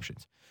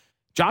 interceptions.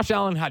 Josh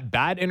Allen had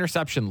bad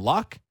interception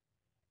luck,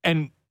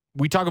 and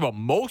we talk about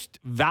most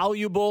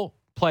valuable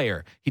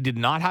player. He did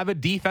not have a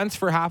defense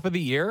for half of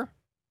the year,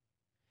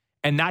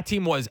 and that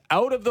team was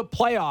out of the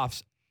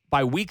playoffs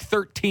by week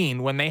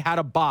 13 when they had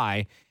a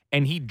bye,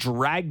 and he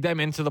dragged them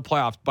into the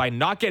playoffs by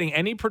not getting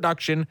any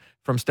production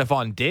from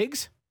Stephon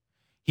Diggs.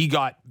 He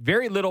got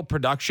very little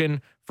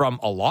production from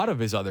a lot of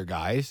his other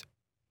guys,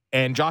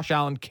 and Josh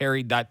Allen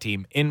carried that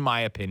team, in my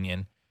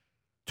opinion,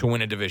 to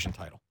win a division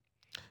title.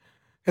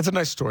 It's a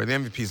nice story. The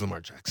MVP is Lamar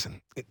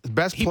Jackson. The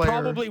best player. He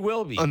probably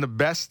will be. On the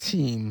best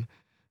team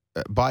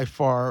by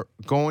far,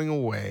 going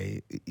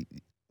away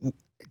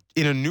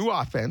in a new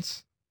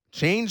offense,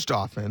 changed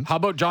offense. How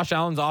about Josh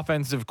Allen's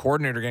offensive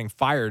coordinator getting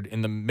fired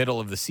in the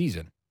middle of the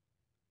season?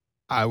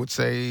 I would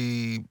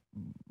say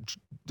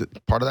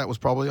part of that was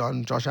probably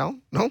on Josh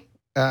Allen. No?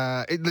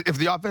 If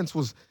the offense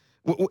was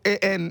 –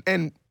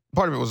 and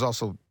part of it was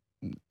also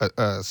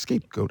a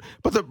scapegoat.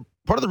 But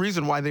part of the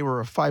reason why they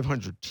were a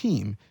 500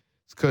 team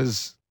is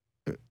because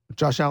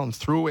Josh Allen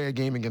threw away a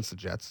game against the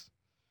Jets.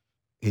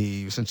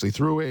 He essentially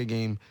threw away a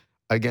game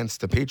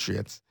against the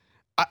Patriots.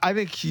 I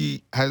think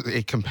he has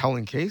a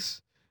compelling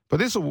case, but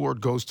this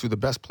award goes to the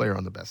best player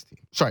on the best team.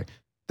 Sorry,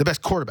 the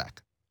best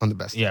quarterback on the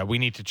best team. Yeah, we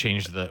need to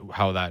change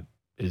how that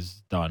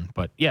is done.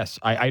 But yes,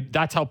 I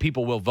that's how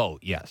people will vote.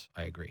 Yes,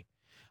 I agree.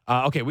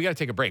 Okay, we got to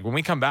take a break. When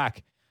we come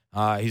back,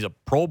 he's a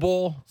Pro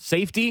Bowl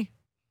safety,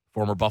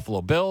 former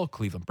Buffalo Bill,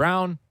 Cleveland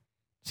Brown,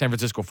 San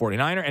Francisco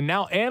 49er, and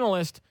now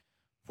analyst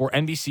for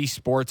NBC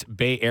Sports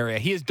Bay Area.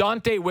 He is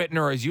Dante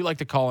Whitner, or as you like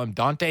to call him,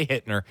 Dante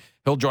Hittner.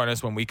 He'll join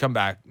us when we come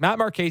back. Matt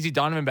Marchese,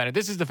 Donovan Bennett.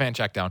 This is the Fan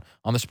Checkdown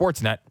on the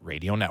Sportsnet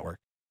Radio Network.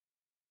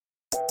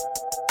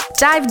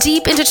 Dive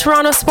deep into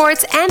Toronto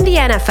sports and the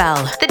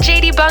NFL. The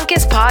JD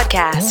Bunkus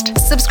Podcast.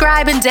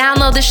 Subscribe and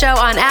download the show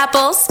on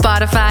Apple,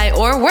 Spotify,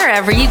 or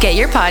wherever you get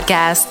your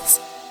podcasts.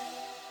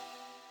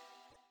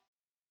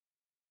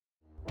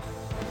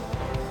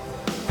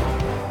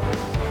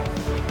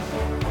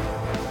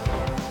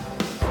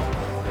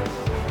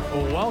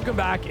 Welcome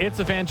back. It's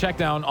the Fan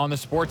Checkdown on the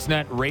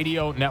Sportsnet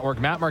Radio Network.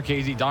 Matt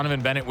Marchese,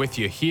 Donovan Bennett with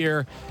you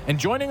here. And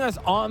joining us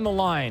on the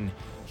line,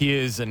 he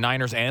is a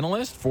Niners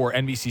analyst for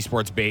NBC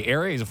Sports Bay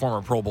Area. He's a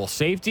former Pro Bowl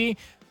safety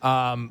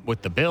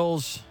with the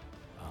Bills,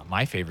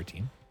 my favorite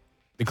team,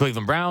 the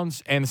Cleveland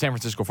Browns, and the San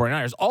Francisco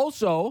 49ers.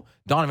 Also,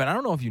 Donovan, I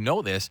don't know if you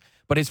know this,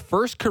 but his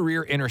first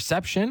career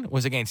interception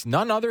was against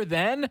none other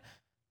than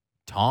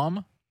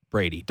Tom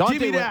Brady.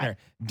 Dante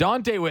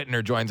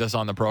Whitner joins us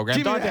on the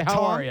program. Dante,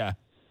 how are you?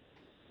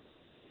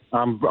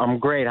 I'm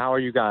great. How are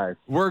you guys?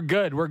 We're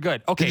good.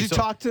 Okay. Did you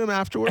talk to him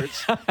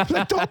afterwards?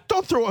 Like,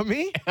 don't throw at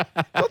me.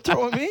 Don't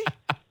throw at me.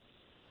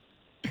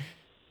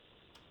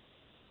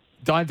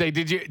 Dante,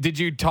 did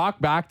you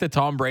talk back to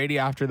Tom Brady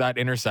after that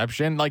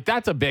interception? Like,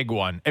 that's a big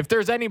one. If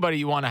there's anybody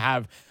you want to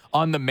have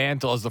on the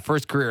mantle as the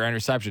first career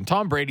interception,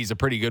 Tom Brady's a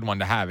pretty good one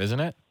to have, isn't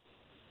it?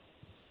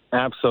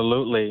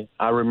 Absolutely.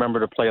 I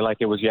remember the play like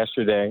it was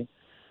yesterday.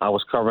 I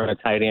was covering a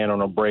tight end on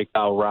a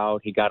breakout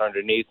route. He got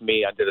underneath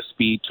me. I did a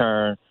speed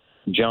turn.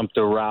 Jumped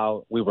the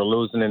route. We were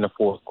losing in the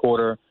fourth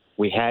quarter.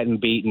 We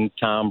hadn't beaten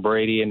Tom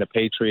Brady and the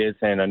Patriots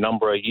in a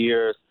number of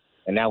years,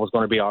 and that was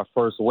going to be our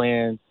first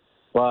win.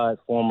 But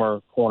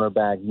former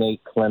cornerback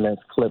Nate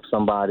Clements clipped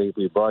somebody.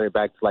 We brought it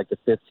back to like the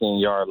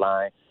 15-yard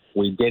line.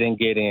 We didn't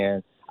get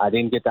in. I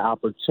didn't get the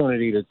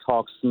opportunity to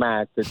talk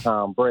smack to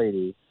Tom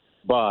Brady,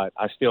 but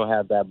I still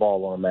have that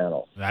ball on the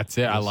mantle. That's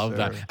it. Yes, I love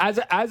that.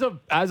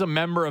 As a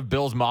member of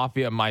Bills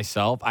Mafia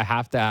myself, I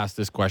have to ask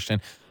this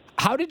question.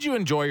 How did you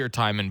enjoy your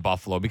time in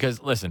Buffalo?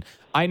 Because, listen,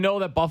 I know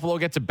that Buffalo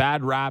gets a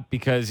bad rap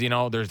because,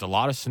 there's a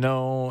lot of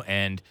snow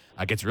and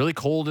it gets really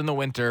cold in the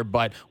winter.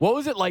 But what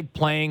was it like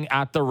playing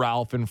at the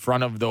Ralph in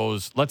front of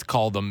those, let's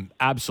call them,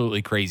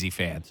 absolutely crazy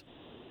fans?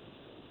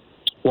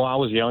 Well, I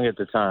was young at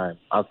the time.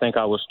 I think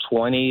I was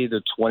 20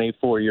 to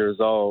 24 years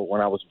old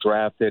when I was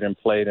drafted and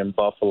played in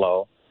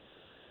Buffalo.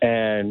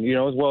 And, it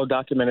was well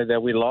documented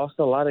that we lost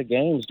a lot of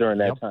games during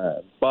that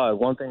time. But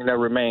one thing that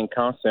remained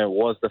constant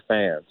was the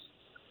fans.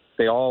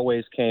 They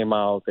always came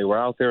out. They were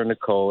out there in the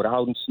cold,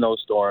 out in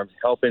snowstorms,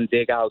 helping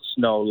dig out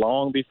snow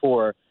long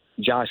before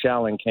Josh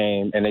Allen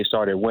came and they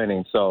started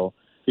winning. So,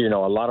 a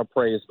lot of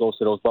praise goes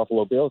to those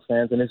Buffalo Bills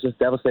fans, and it's just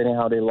devastating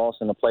how they lost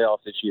in the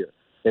playoffs this year.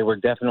 They were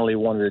definitely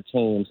one of the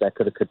teams that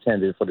could have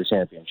contended for the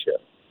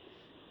championship.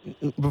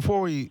 Before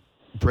we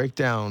break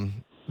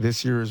down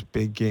this year's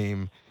big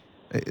game,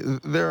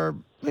 there are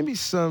maybe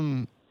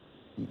some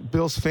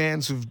Bills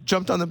fans who've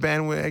jumped on the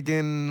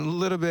bandwagon a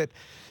little bit,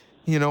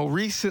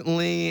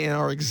 recently and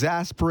are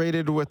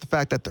exasperated with the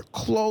fact that they're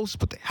close,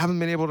 but they haven't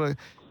been able to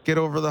get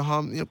over the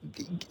hump.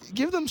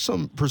 Give them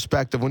some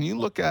perspective. When you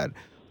look at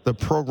the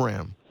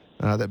program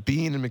that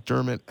Beane and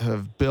McDermott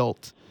have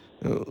built,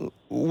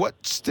 what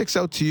sticks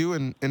out to you,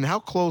 and how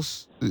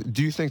close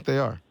do you think they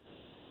are?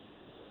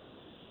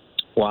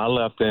 Well, I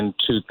left in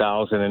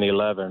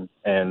 2011,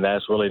 and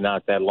that's really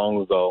not that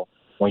long ago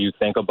when you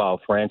think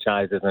about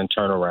franchises and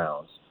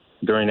turnarounds.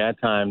 During that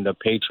time, the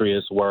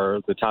Patriots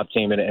were the top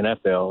team in the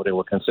NFL. They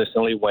were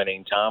consistently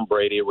winning. Tom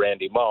Brady,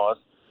 Randy Moss,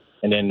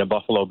 and then the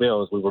Buffalo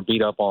Bills, we were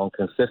beat up on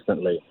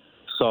consistently.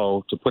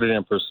 So to put it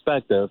in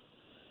perspective,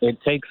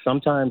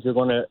 sometimes you're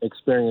going to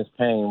experience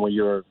pain when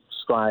you're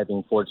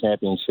striving for a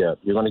championship.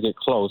 You're going to get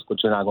close, but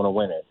you're not going to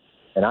win it.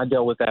 And I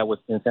dealt with that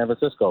in San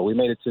Francisco. We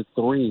made it to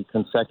 3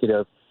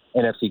 consecutive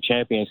NFC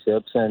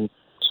championships, and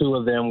 2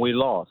 of them we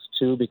lost.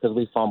 2 because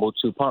we fumbled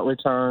 2 punt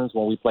returns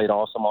when we played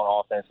awesome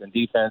on offense and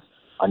defense.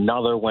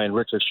 Another when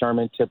Richard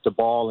Sherman tipped the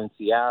ball in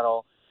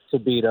Seattle to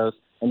beat us.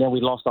 And then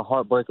we lost a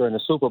heartbreaker in the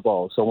Super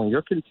Bowl. So when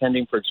you're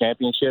contending for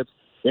championships,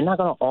 you're not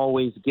going to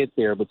always get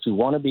there, but you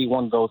want to be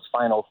one of those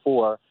final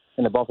 4,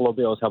 and the Buffalo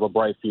Bills have a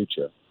bright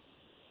future.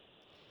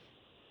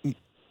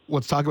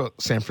 Let's talk about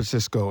San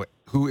Francisco,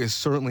 who is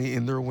certainly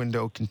in their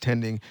window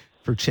contending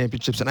for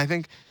championships. And I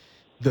think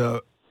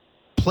the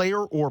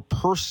player or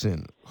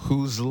person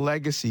whose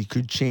legacy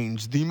could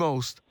change the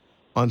most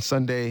on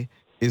Sunday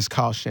is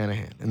Kyle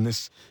Shanahan. And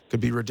this could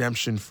be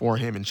redemption for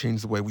him and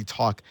change the way we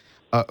talk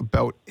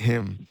about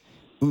him.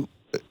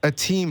 A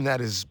team that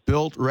is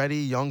built, ready,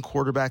 young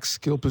quarterbacks,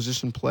 skill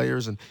position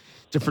players, and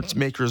difference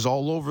makers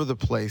all over the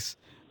place.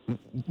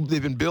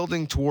 They've been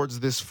building towards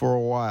this for a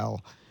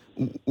while.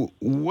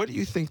 What do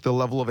you think the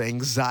level of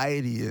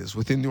anxiety is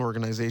within the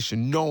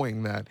organization,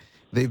 knowing that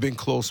they've been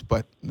close,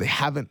 but they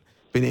haven't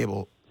been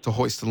able to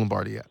hoist the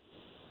Lombardi yet?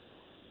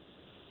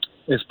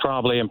 It's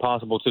probably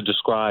impossible to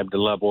describe the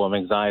level of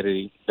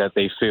anxiety that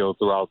they feel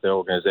throughout their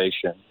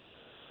organization.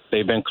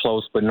 They've been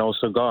close, but no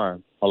cigar.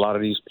 A lot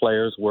of these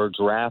players were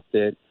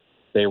drafted,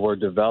 they were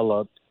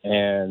developed,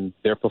 and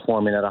they're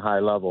performing at a high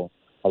level.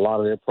 A lot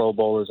of their Pro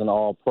Bowlers and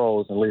all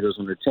pros and leaders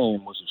on their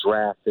team was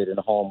drafted and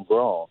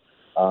homegrown.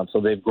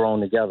 So they've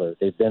grown together.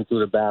 They've been through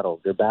the battle.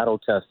 They're battle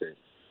tested.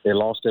 They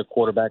lost their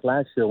quarterback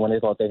last year when they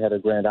thought they had a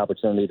grand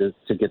opportunity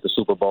to get the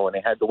Super Bowl, and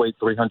they had to wait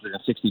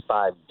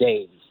 365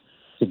 days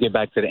to get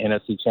back to the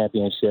NFC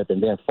Championship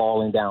and then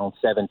falling down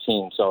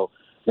 17. So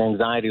the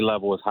anxiety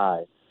level is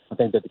high. I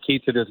think that the key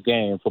to this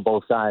game for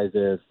both sides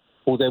is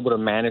who's able to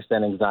manage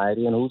that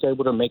anxiety and who's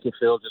able to make it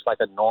feel just like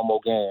a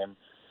normal game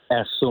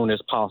as soon as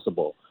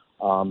possible.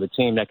 The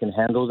team that can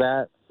handle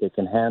that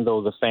can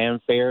handle the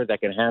fanfare, that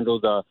can handle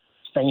the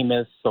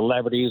famous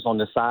celebrities on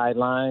the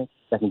sideline,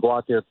 that can go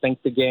out there,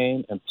 think the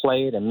game and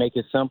play it and make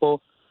it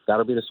simple,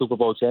 that'll be the Super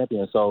Bowl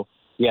champion. So,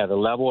 yeah, the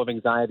level of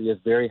anxiety is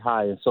very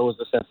high, and so is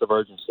the sense of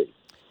urgency.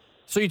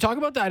 So you talk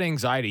about that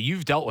anxiety.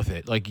 You've dealt with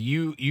it. Like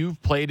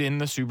you've played in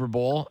the Super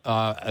Bowl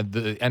at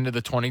the end of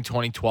the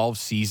 2012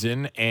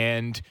 season,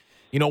 and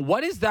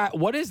what is that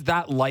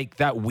like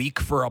that week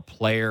for a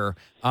player?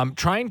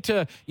 Trying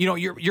to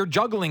you're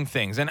juggling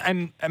things,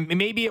 and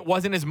maybe it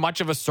wasn't as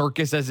much of a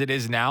circus as it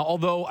is now.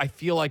 Although I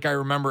feel like I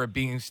remember it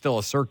being still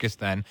a circus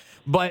then,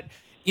 but.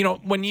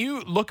 When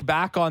you look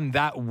back on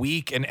that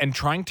week and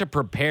trying to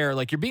prepare,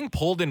 like you're being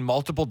pulled in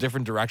multiple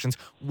different directions,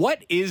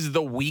 what is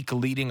the week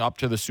leading up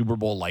to the Super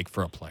Bowl like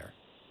for a player?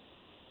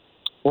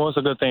 Well, it's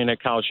a good thing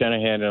that Kyle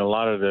Shanahan and a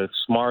lot of the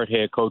smart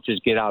head coaches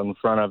get out in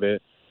front of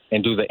it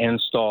and do the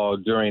install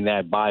during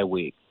that bye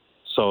week.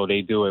 So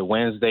they do it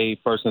Wednesday,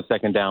 first and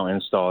second down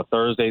install,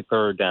 Thursday,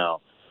 third down,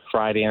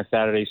 Friday and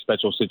Saturday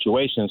special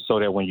situations,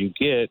 so that when you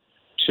get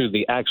to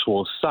the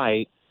actual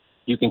site,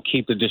 you can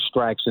keep the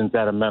distractions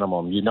at a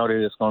minimum. You know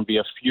that it's going to be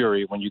a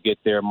fury when you get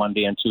there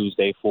Monday and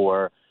Tuesday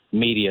for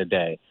media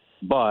day.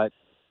 But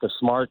the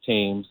smart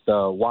teams,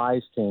 the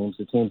wise teams,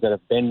 the teams that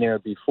have been there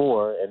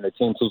before, and the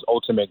teams whose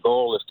ultimate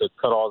goal is to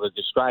cut all the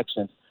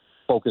distractions,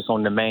 focus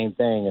on the main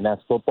thing, and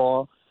that's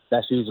football,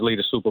 that's usually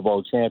the Super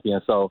Bowl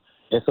champion. So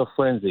it's a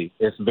frenzy.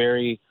 It's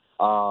very,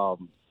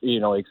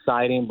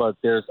 exciting, but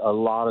there's a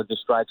lot of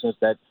distractions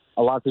that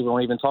a lot of people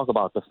don't even talk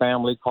about. The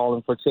family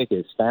calling for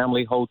tickets,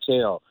 family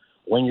hotel,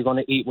 when you're going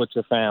to eat with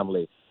your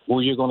family,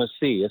 who you're going to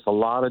see. It's a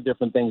lot of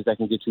different things that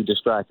can get you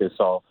distracted.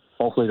 So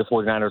hopefully the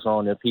 49ers are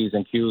on their P's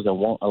and Q's and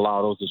won't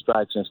allow those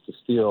distractions to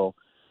steal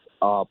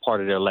part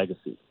of their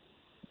legacy.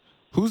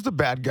 Who's the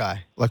bad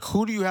guy? Like,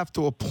 who do you have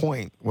to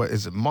appoint? What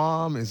is it,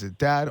 mom? Is it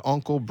dad,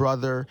 uncle,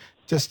 brother?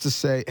 Just to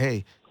say,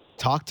 hey,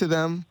 talk to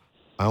them.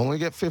 I only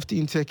get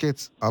 15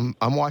 tickets. I'm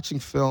watching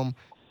film.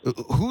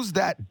 Who's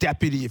that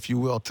deputy, if you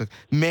will, to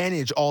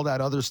manage all that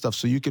other stuff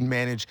so you can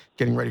manage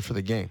getting ready for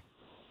the game?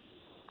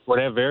 Well,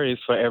 that varies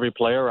for every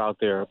player out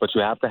there, but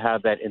you have to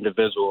have that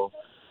individual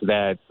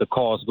that the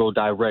calls go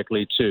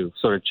directly to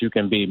so that you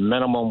can be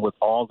minimum with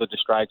all the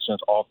distractions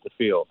off the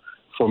field.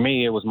 For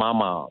me, it was my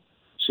mom.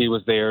 She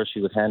was there.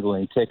 She was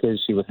handling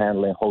tickets. She was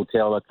handling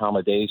hotel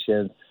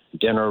accommodations,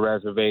 dinner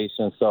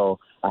reservations. So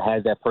I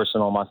had that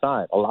person on my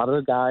side. A lot of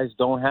the guys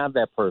don't have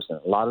that person.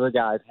 A lot of the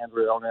guys handle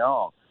it on their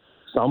own.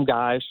 Some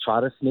guys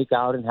try to sneak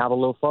out and have a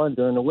little fun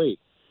during the week.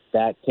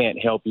 That can't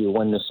help you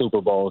win the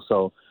Super Bowl.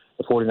 So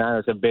the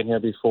 49ers have been here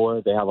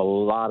before. They have a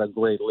lot of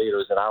great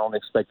leaders, and I don't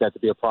expect that to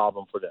be a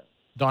problem for them.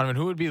 Donovan,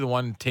 who would be the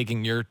one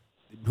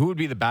who would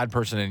be the bad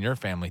person in your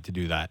family to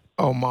do that?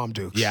 Oh, Mom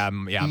Dukes. Yeah,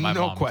 my mom.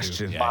 No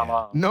question. Too. My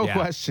mom. No Yeah.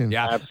 question.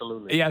 Yeah,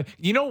 Absolutely. Yeah,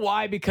 you know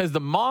why? Because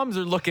the moms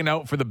are looking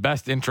out for the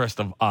best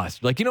interest of us.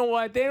 Like, you know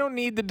what? They don't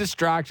need the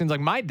distractions. Like,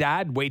 my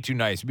dad, way too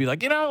nice. Be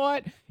like, you know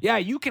what? Yeah,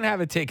 you can have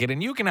a ticket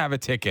and you can have a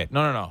ticket.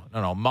 No.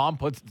 Mom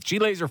she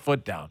lays her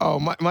foot down. Oh,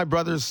 my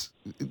brother's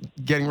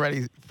getting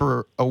ready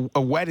for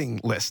a wedding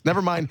list.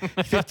 Never mind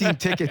 15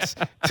 tickets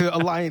to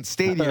Alliance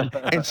Stadium.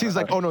 And she's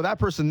like, oh, no, that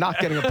person not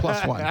getting a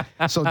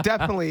 +1. So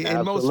definitely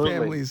in most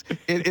families,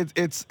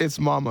 it's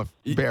Mama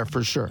Bear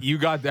for sure. You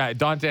got that.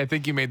 Dante, I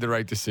think you made the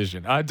right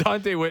decision.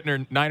 Dante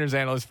Whitner, Niners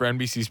analyst for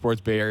NBC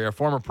Sports Bay Area,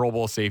 former Pro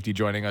Bowl safety,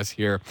 joining us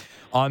here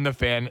on the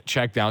Fan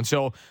Checkdown.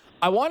 So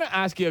I want to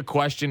ask you a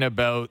question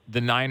about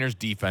the Niners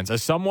defense.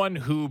 As someone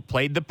who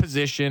played the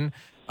position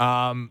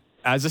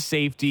as a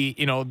safety,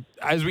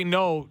 as we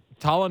know,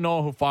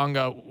 Talanoa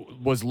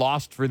Hufanga was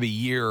lost for the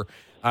year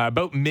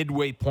about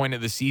midway point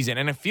of the season.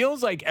 And it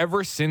feels like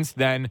ever since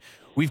then,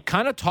 we've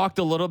kind of talked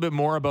a little bit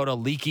more about a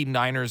leaky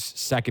Niners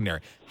secondary.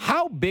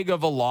 How big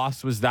of a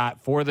loss was that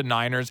for the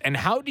Niners, and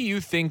how do you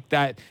think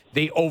that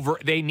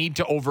they need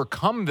to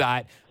overcome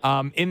that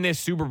in this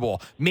Super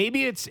Bowl?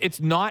 Maybe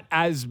it's not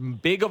as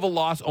big of a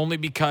loss only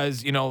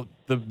because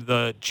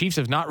the Chiefs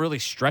have not really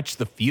stretched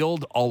the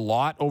field a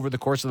lot over the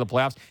course of the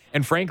playoffs,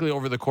 and frankly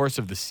over the course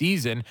of the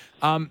season.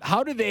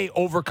 How do they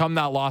overcome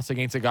that loss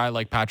against a guy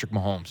like Patrick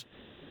Mahomes?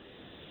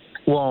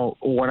 Well,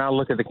 when I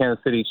look at the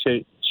Kansas City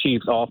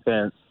Chiefs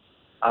offense,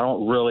 I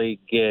don't really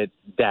get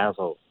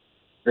dazzled.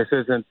 This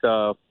isn't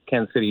the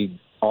Kansas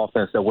City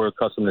offense that we're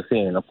accustomed to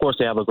seeing. Of course,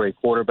 they have a great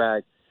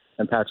quarterback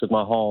in Patrick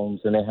Mahomes,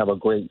 and they have a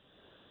great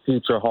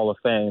future Hall of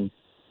Fame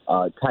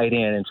tight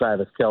end in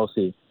Travis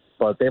Kelce.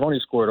 But they've only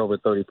scored over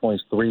 30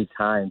 points 3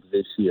 times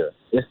this year.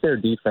 It's their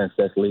defense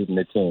that's leading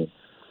the team.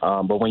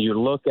 But when you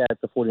look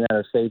at the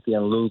 49ers safety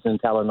and losing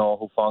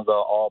Talanoa Hufanga,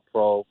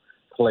 all-pro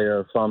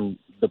player from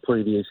the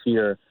previous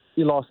year,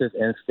 he lost his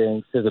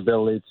instincts, his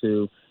ability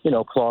to,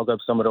 clog up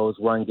some of those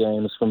run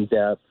games from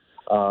depth,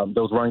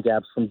 those run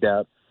gaps from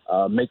depth,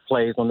 make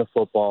plays on the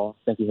football.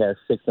 I think he had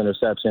 6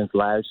 interceptions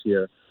last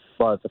year.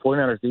 But the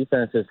 49ers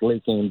defense is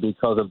leaking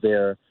because of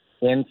their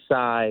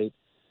inside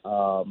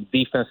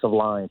defensive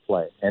line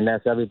play. And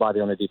that's everybody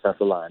on the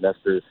defensive line. That's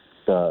the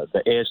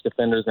edge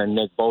defenders and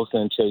Nick Bosa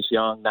and Chase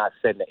Young not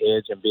setting the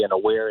edge and being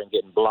aware and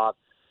getting blocked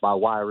by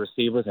wide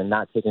receivers and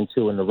not taking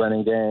 2 in the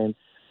running game.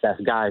 That's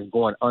guys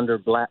going under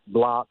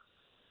blocks.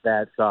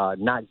 That's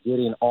not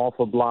getting off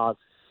of blocks.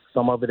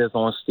 Some of it is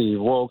on Steve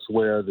Wilks,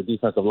 where the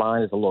defensive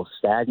line is a little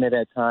stagnant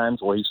at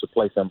times, where he should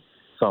play some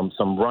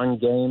run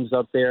games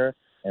up there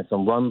and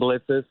some run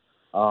blitzes.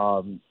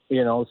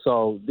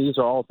 So these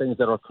are all things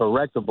that are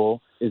correctable.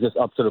 It's just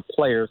up to the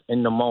players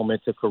in the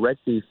moment to correct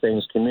these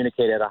things,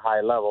 communicate at a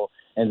high level,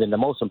 and then the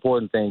most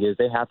important thing is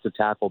they have to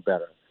tackle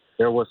better.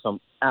 There were some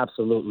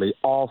absolutely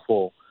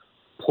awful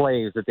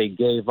plays that they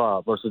gave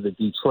up versus the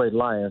Detroit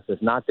Lions.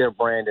 It's not their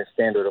brand and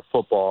standard of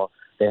football.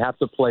 They have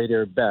to play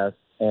their best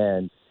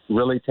and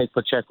really take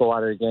Pacheco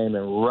out of the game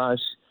and rush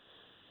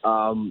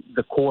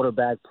the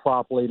quarterback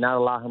properly, not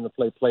allow him to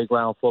play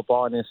playground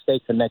football, and then stay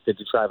connected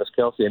to Travis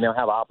Kelce, and they'll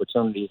have an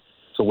opportunity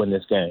to win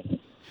this game.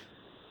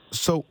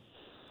 So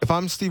if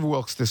I'm Steve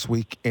Wilks this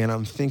week and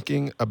I'm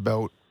thinking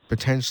about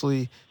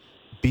potentially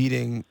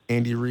beating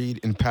Andy Reid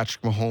and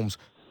Patrick Mahomes,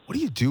 what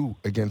do you do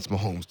against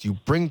Mahomes? Do you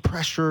bring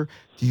pressure?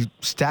 Do you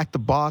stack the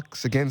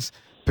box against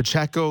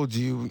Pacheco?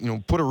 Do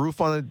you put a roof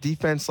on the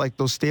defense like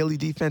those Staley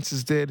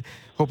defenses did,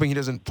 hoping he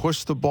doesn't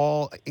push the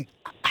ball?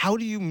 How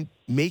do you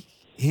make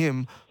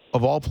him,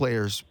 of all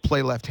players,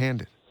 play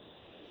left-handed?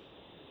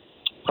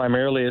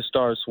 Primarily, it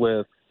starts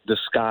with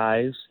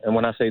disguise. And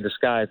when I say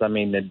disguise, I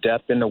mean the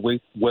depth and the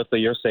width of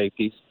your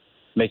safeties,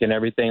 making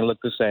everything look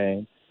the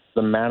same.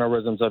 The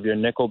mannerisms of your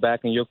nickelback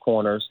and your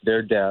corners,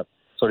 their depth,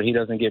 so that he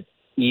doesn't get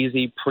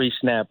easy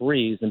pre-snap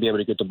reads and be able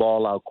to get the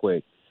ball out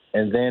quick.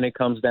 And then it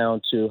comes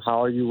down to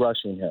how are you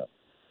rushing him?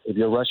 If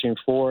you're rushing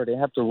forward, they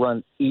have to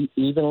run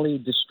evenly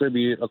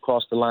distributed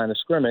across the line of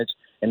scrimmage,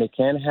 and they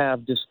can't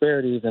have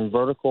disparities in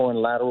vertical and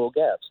lateral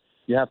gaps.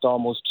 You have to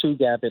almost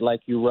 2-gap it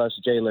like you rush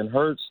Jalen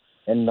Hurts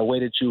and the way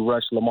that you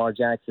rush Lamar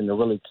Jackson to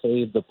really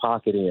cave the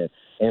pocket in.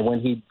 And when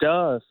he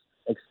does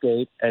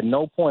escape, at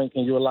no point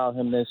can you allow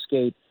him to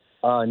escape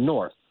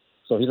north.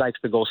 So he likes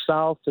to go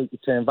south to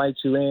invite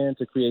you in,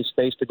 to create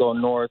space to go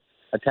north,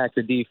 attack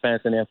the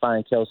defense, and then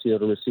find Kelce or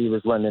the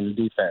receivers running the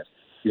defense.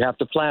 You have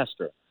to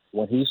plaster.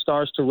 When he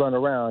starts to run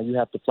around, you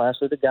have to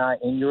plaster the guy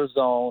in your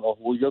zone or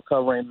who you're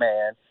covering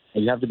man,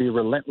 and you have to be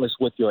relentless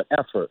with your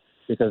effort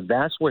because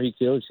that's where he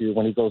kills you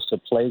when he goes to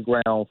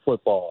playground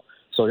football.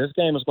 So this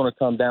game is going to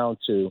come down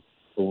to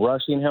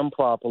rushing him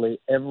properly,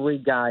 every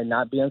guy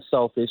not being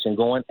selfish and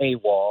going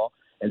AWOL.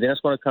 And then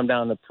it's going to come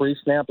down to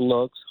pre-snap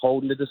looks,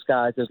 holding the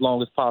disguise as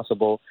long as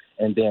possible,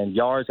 and then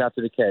yards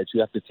after the catch. You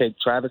have to take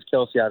Travis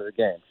Kelce out of the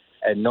game.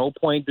 At no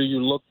point do you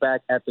look back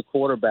at the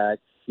quarterback.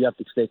 You have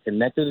to stay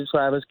connected to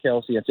Travis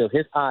Kelce until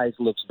his eyes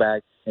looks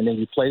back, and then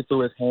you play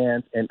through his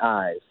hands and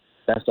eyes.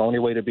 That's the only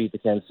way to beat the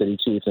Kansas City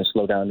Chiefs and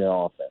slow down their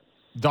offense.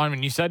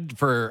 Donovan, you said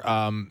for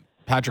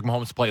Patrick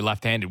Mahomes to play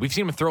left-handed. We've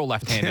seen him throw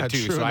left-handed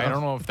too, so I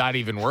don't know if that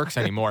even works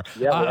anymore.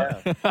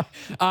 Yeah.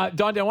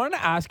 Dante, I wanted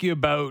to ask you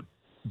about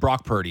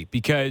Brock Purdy,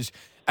 because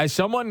as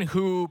someone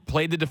who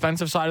played the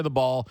defensive side of the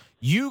ball,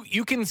 you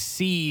can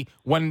see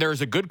when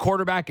there's a good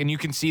quarterback, and you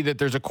can see that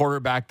there's a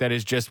quarterback that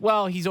is just,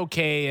 well, he's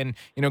okay, and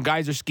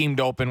guys are schemed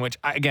open, which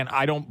I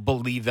don't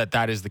believe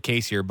that is the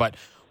case here. But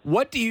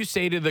what do you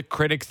say to the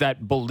critics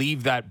that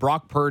believe that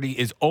Brock Purdy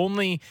is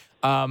only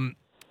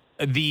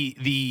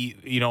the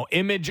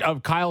image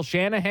of Kyle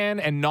Shanahan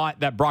and not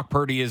that Brock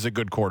Purdy is a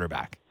good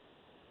quarterback?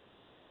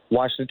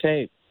 Watch the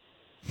tape.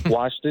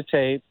 Watch the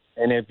tape,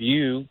 and if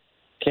you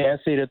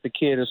can't see that the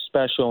kid is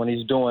special and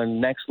he's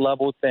doing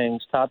next-level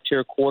things,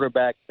 top-tier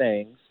quarterback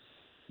things,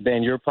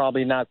 then you're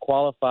probably not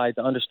qualified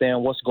to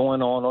understand what's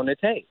going on the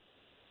tape.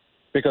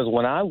 Because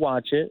when I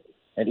watch it,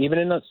 and even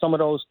in some of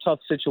those tough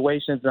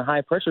situations and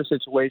high-pressure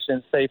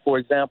situations, say, for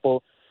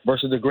example,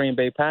 versus the Green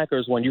Bay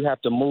Packers, when you have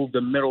to move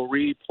the middle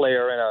read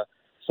player in a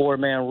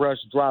four-man rush,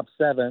 drop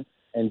 7,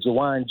 and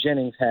Juwan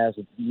Jennings has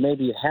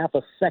maybe half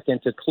a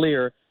second to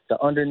clear the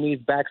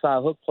underneath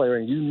backside hook player,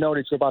 and you know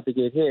that you're about to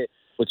get hit,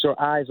 but your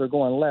eyes are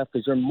going left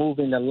because you're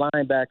moving the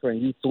linebacker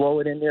and you throw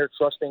it in there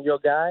trusting your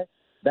guy,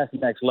 that's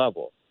next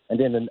level. And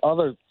then the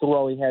other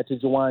throw he had to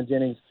Juwan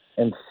Jennings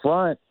in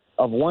front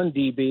of one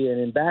DB and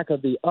in back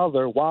of the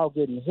other while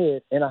getting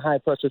hit in a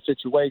high-pressure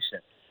situation.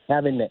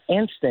 Having the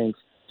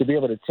instincts to be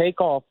able to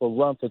take off or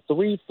run for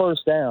 3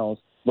 first downs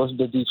versus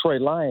the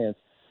Detroit Lions,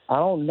 I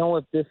don't know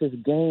if this is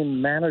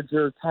game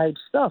manager type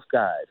stuff,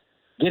 guys.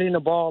 Getting the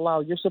ball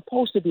out, you're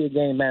supposed to be a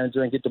game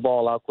manager and get the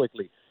ball out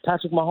quickly.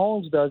 Patrick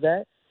Mahomes does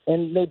that.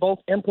 And they both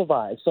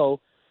improvise. So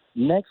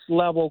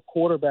next-level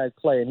quarterback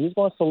play, and he's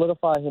going to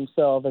solidify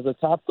himself as a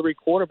top 3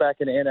 quarterback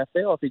in the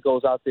NFL if he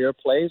goes out there,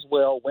 plays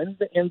well, wins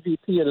the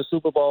MVP of the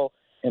Super Bowl,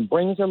 and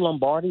brings a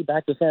Lombardi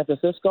back to San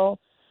Francisco.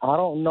 I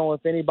don't know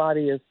if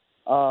anybody is,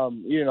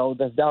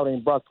 that's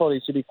doubting Brock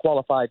Purdy should be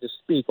qualified to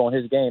speak on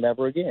his game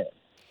ever again.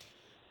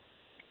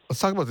 Let's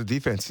talk about the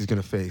defense he's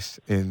going to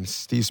face in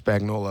Steve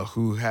Spagnuolo,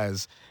 who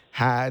has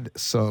had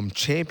some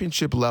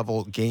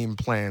championship-level game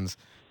plans,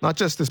 not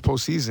just this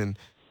postseason,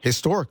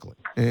 historically,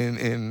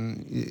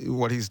 in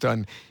what he's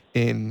done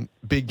in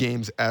big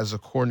games as a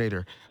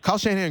coordinator. Kyle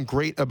Shanahan,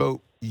 great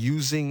about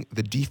using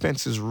the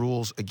defense's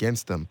rules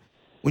against them.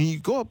 When you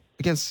go up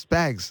against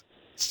Spags,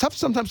 it's tough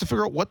sometimes to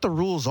figure out what the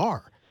rules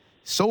are.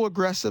 So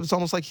aggressive, it's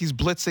almost like he's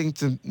blitzing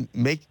to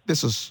make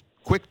this a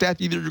quick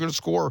death. Either you're going to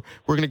score or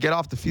we're going to get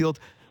off the field.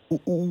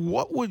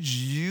 What would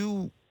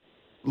you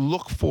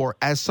look for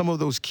as some of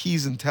those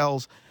keys and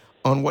tells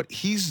on what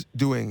he's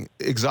doing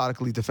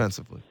exotically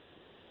defensively?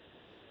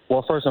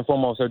 Well, first and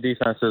foremost, their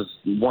defense is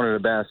one of the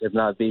best, if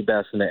not the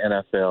best, in the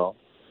NFL.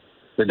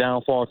 The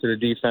downfall to the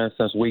defense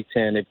since Week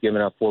 10, they've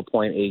given up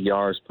 4.8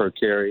 yards per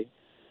carry.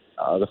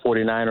 The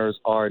 49ers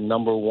are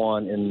number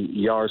 1 in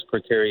yards per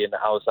carry in the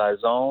outside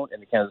zone,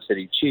 and the Kansas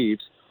City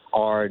Chiefs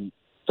are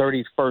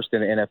 31st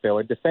in the NFL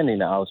at defending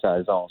the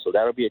outside zone. So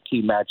that'll be a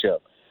key matchup.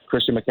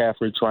 Christian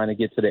McCaffrey trying to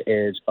get to the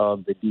edge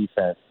of the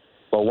defense.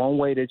 But one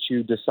way that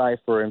you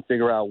decipher and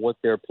figure out what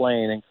they're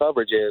playing in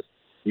coverage is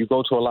you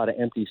go to a lot of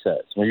empty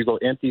sets. When you go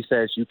empty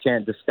sets, you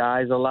can't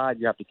disguise a lot.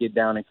 You have to get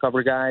down and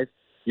cover guys.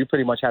 You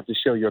pretty much have to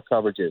show your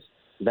coverages.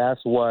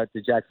 That's what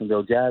the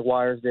Jacksonville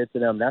Jaguars did to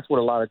them. That's what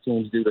a lot of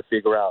teams do to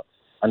figure out.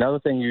 Another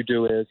thing you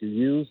do is you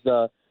use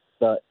the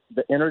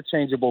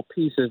interchangeable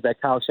pieces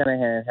that Kyle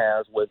Shanahan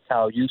has with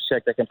Kyle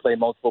Juszczyk that can play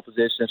multiple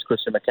positions,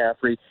 Christian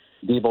McCaffrey,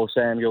 Deebo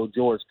Samuel,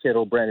 George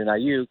Kittle, Brandon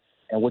Ayuk.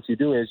 And what you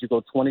do is you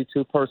go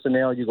 22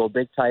 personnel, you go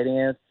big tight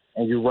ends,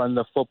 and you run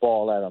the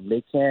football at them.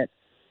 They can't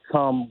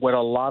come with a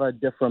lot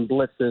of different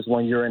blitzes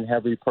when you're in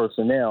heavy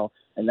personnel,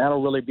 and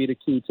that'll really be the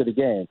key to the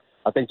game.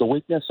 I think the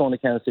weakness on the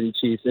Kansas City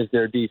Chiefs is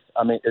their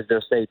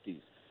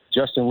safeties.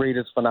 Justin Reed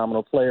is a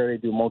phenomenal player. They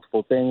do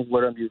multiple things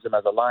with him, use him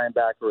as a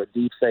linebacker, a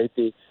deep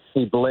safety.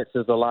 He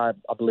blitzes a lot,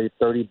 I believe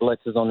 30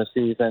 blitzes on the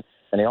season.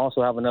 And they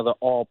also have another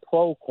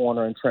all-pro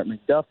corner in Trent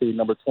McDuffie,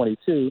 number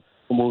 22,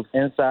 who moves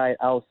inside,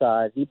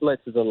 outside. He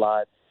blitzes a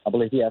lot. I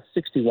believe he has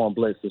 61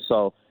 blitzes.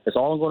 So it's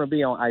all going to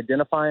be on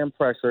identifying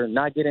pressure,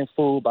 not getting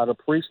fooled by the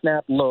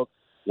pre-snap look.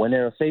 When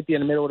there's a safety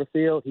in the middle of the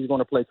field, he's going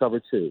to play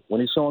cover 2.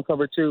 When he's showing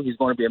cover 2, he's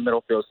going to be a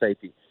middle field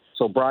safety.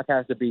 So Brock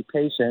has to be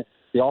patient.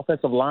 The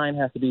offensive line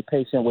has to be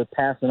patient with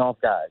passing off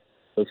guys.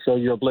 They'll show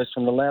you a blitz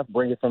from the left,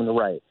 bring it from the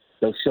right.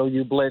 They'll show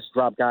you blitz,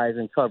 drop guys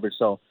in coverage.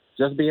 So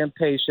just being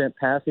patient,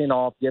 passing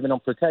off, giving them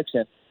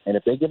protection. And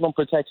if they give them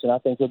protection, I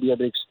think they'll be able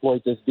to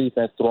exploit this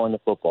defense throwing the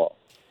football.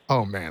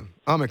 Oh man,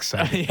 I'm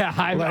excited. Yeah,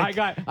 I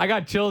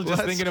got chills just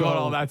let's thinking about go.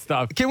 all that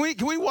stuff. Can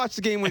we watch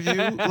the game with you?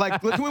 Like,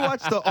 can we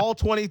watch the all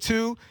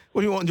 22?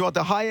 What do you want? Do you want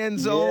the high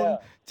end zone? Yeah.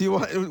 Do you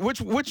want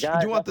which?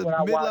 Guys, do you want that's the what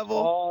I mid watch level?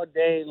 all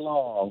day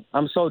long.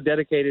 I'm so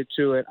dedicated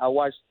to it. I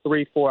watch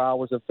 3-4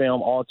 hours of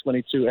film, all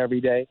 22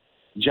 every day,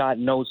 jot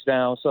notes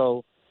down.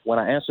 So when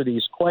I answer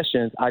these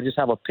questions, I just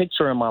have a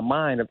picture in my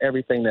mind of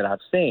everything that I've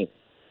seen.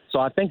 So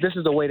I think this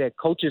is the way that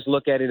coaches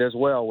look at it as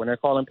well. When they're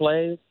calling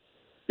plays,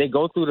 they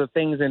go through the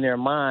things in their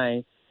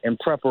mind in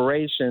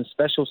preparation,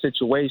 special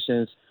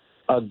situations,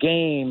 a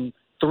game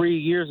 3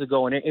 years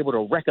ago, and they're able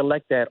to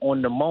recollect that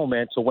on the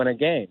moment to win a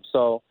game.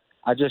 So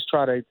I just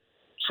try to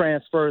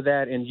transfer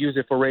that and use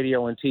it for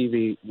radio and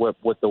TV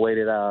with the way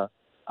that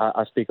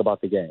I speak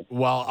about the game.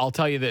 Well, I'll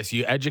tell you this.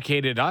 You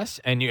educated us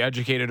and you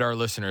educated our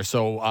listeners.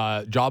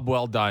 So job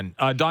well done.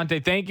 Dante,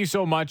 thank you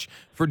so much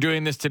for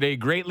doing this today.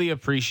 Greatly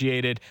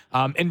appreciated.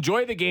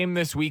 Enjoy the game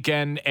this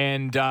weekend,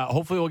 and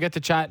hopefully we'll get to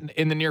chat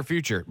in the near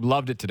future.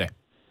 Loved it today.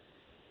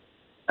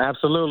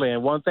 Absolutely.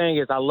 And one thing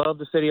is I love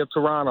the city of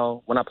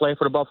Toronto. When I play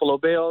for the Buffalo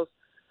Bills,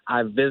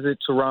 I visit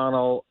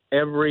Toronto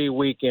every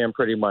weekend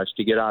pretty much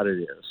to get out of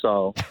there.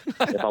 So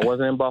if I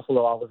wasn't in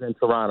Buffalo, I was in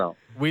Toronto.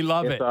 We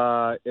love it.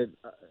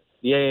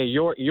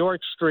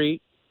 York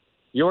Street,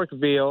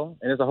 Yorkville,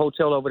 and there's a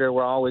hotel over there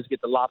where I always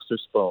get the lobster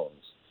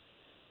spoons.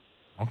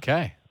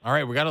 Okay. All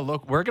right. We're going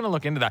to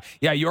look into that.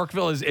 Yeah,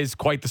 Yorkville is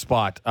quite the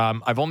spot.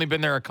 I've only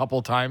been there a couple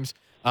of times.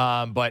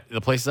 But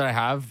the places that I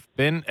have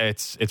been,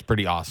 it's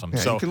pretty awesome. Yeah,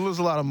 so you can lose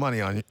a lot of money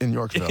in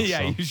Yorkville. Yeah,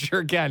 so. you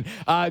sure can.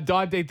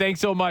 Dante, thanks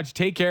so much.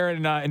 Take care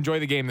and enjoy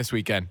the game this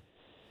weekend.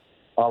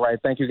 All right.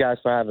 Thank you guys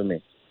for having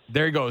me.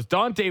 There he goes.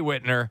 Dante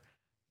Whitner,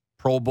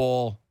 Pro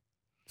Bowl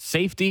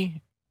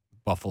safety,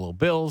 Buffalo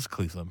Bills,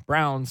 Cleveland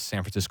Browns,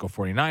 San Francisco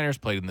 49ers,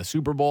 played in the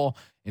Super Bowl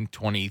in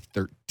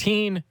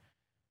 2013.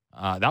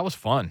 That was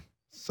fun.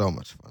 So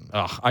much fun.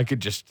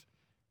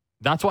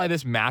 That's why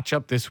this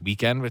matchup this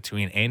weekend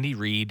between Andy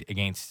Reid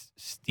against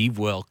Steve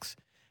Wilkes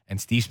and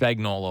Steve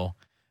Spagnuolo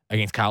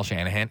against Kyle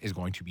Shanahan is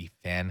going to be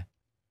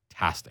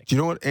fantastic. Do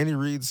you know what Andy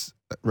Reid's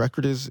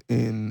record is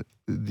in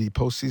the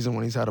postseason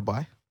when he's had a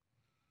bye?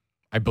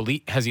 I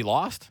believe, has he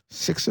lost?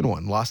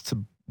 6-1. Lost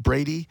to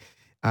Brady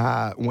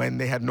when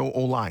they had no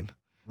O-line.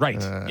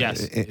 Right.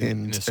 Yes.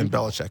 In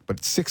Belichick, but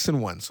it's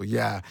 6-1. So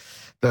yeah,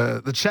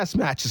 the chess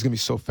match is going to be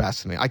so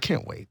fascinating. I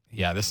can't wait.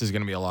 Yeah, this is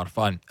going to be a lot of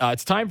fun.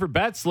 It's time for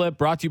Bet Slip,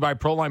 brought to you by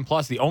Proline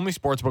Plus, the only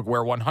sportsbook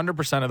where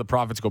 100% of the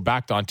profits go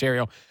back to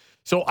Ontario.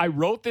 So I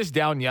wrote this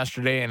down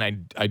yesterday, and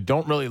I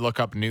don't really look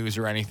up news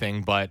or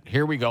anything, but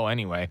here we go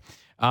anyway.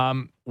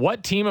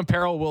 What team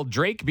apparel will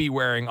Drake be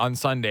wearing on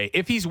Sunday,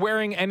 if he's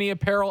wearing any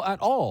apparel at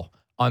all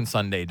on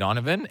Sunday,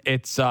 Donovan?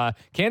 It's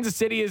Kansas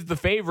City is the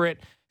favorite.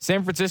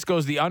 San Francisco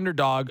is the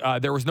underdog.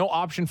 There was no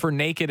option for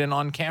naked and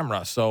on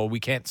camera, so we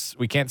can't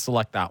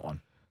select that one.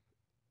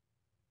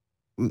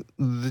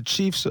 The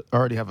Chiefs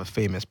already have a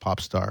famous pop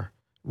star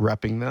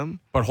repping them.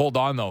 But hold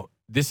on, though.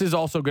 This is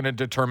also going to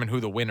determine who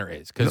the winner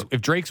is, because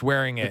if Drake's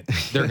wearing it,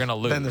 they're going to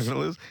lose. Then they're going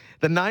to lose.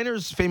 The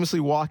Niners famously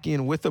walk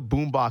in with a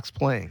boombox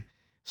playing.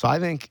 So I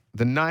think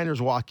the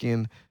Niners walk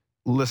in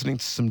listening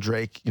to some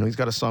Drake. You know, he's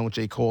got a song with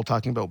J. Cole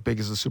talking about big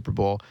as the Super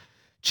Bowl.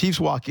 Chiefs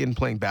walk in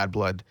playing Bad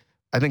Blood.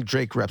 I think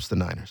Drake reps the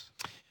Niners.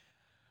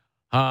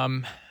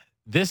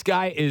 This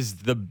guy is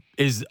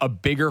a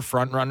bigger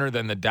front runner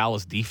than the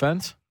Dallas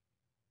defense.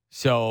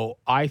 So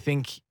I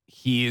think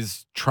he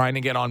is trying to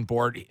get on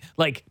board.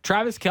 Like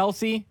Travis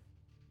Kelce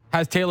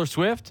has Taylor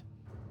Swift.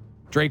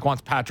 Drake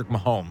wants Patrick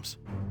Mahomes.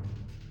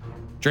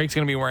 Drake's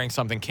going to be wearing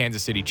something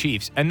Kansas City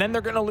Chiefs, and then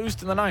they're going to lose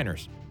to the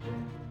Niners.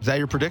 Is that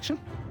your prediction?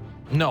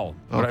 No,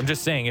 but I'm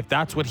just saying if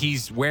that's what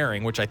he's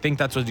wearing, which I think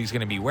that's what he's going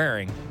to be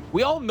wearing,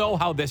 we all know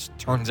how this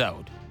turns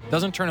out. It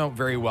doesn't turn out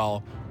very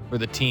well for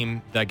the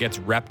team that gets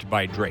repped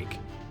by Drake.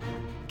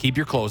 Keep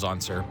your clothes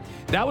on, sir.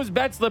 That was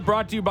Bet Slip,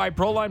 brought to you by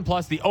Proline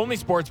Plus, the only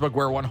sportsbook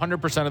where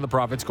 100% of the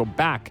profits go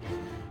back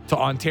to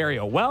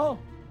Ontario. Well,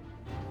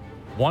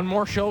 one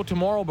more show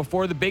tomorrow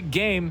before the big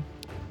game.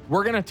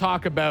 We're going to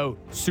talk about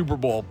Super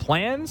Bowl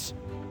plans.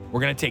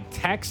 We're going to take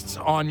texts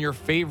on your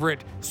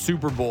favorite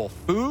Super Bowl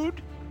food.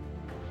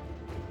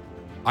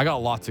 I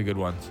got lots of good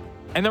ones.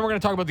 And then we're going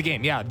to talk about the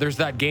game. Yeah, there's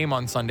that game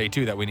on Sunday,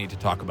 too, that we need to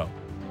talk about.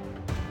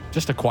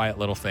 Just a quiet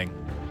little thing.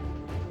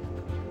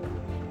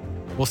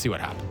 We'll see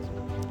what happens.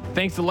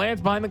 Thanks to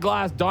Lance behind the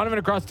glass, Donovan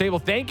across the table.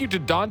 Thank you to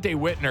Dante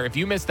Whitner. If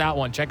you missed that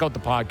one, check out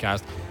the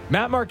podcast.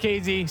 Matt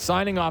Marchese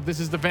signing off. This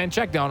is the Fan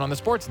Checkdown on the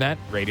Sportsnet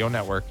Radio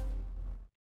Network.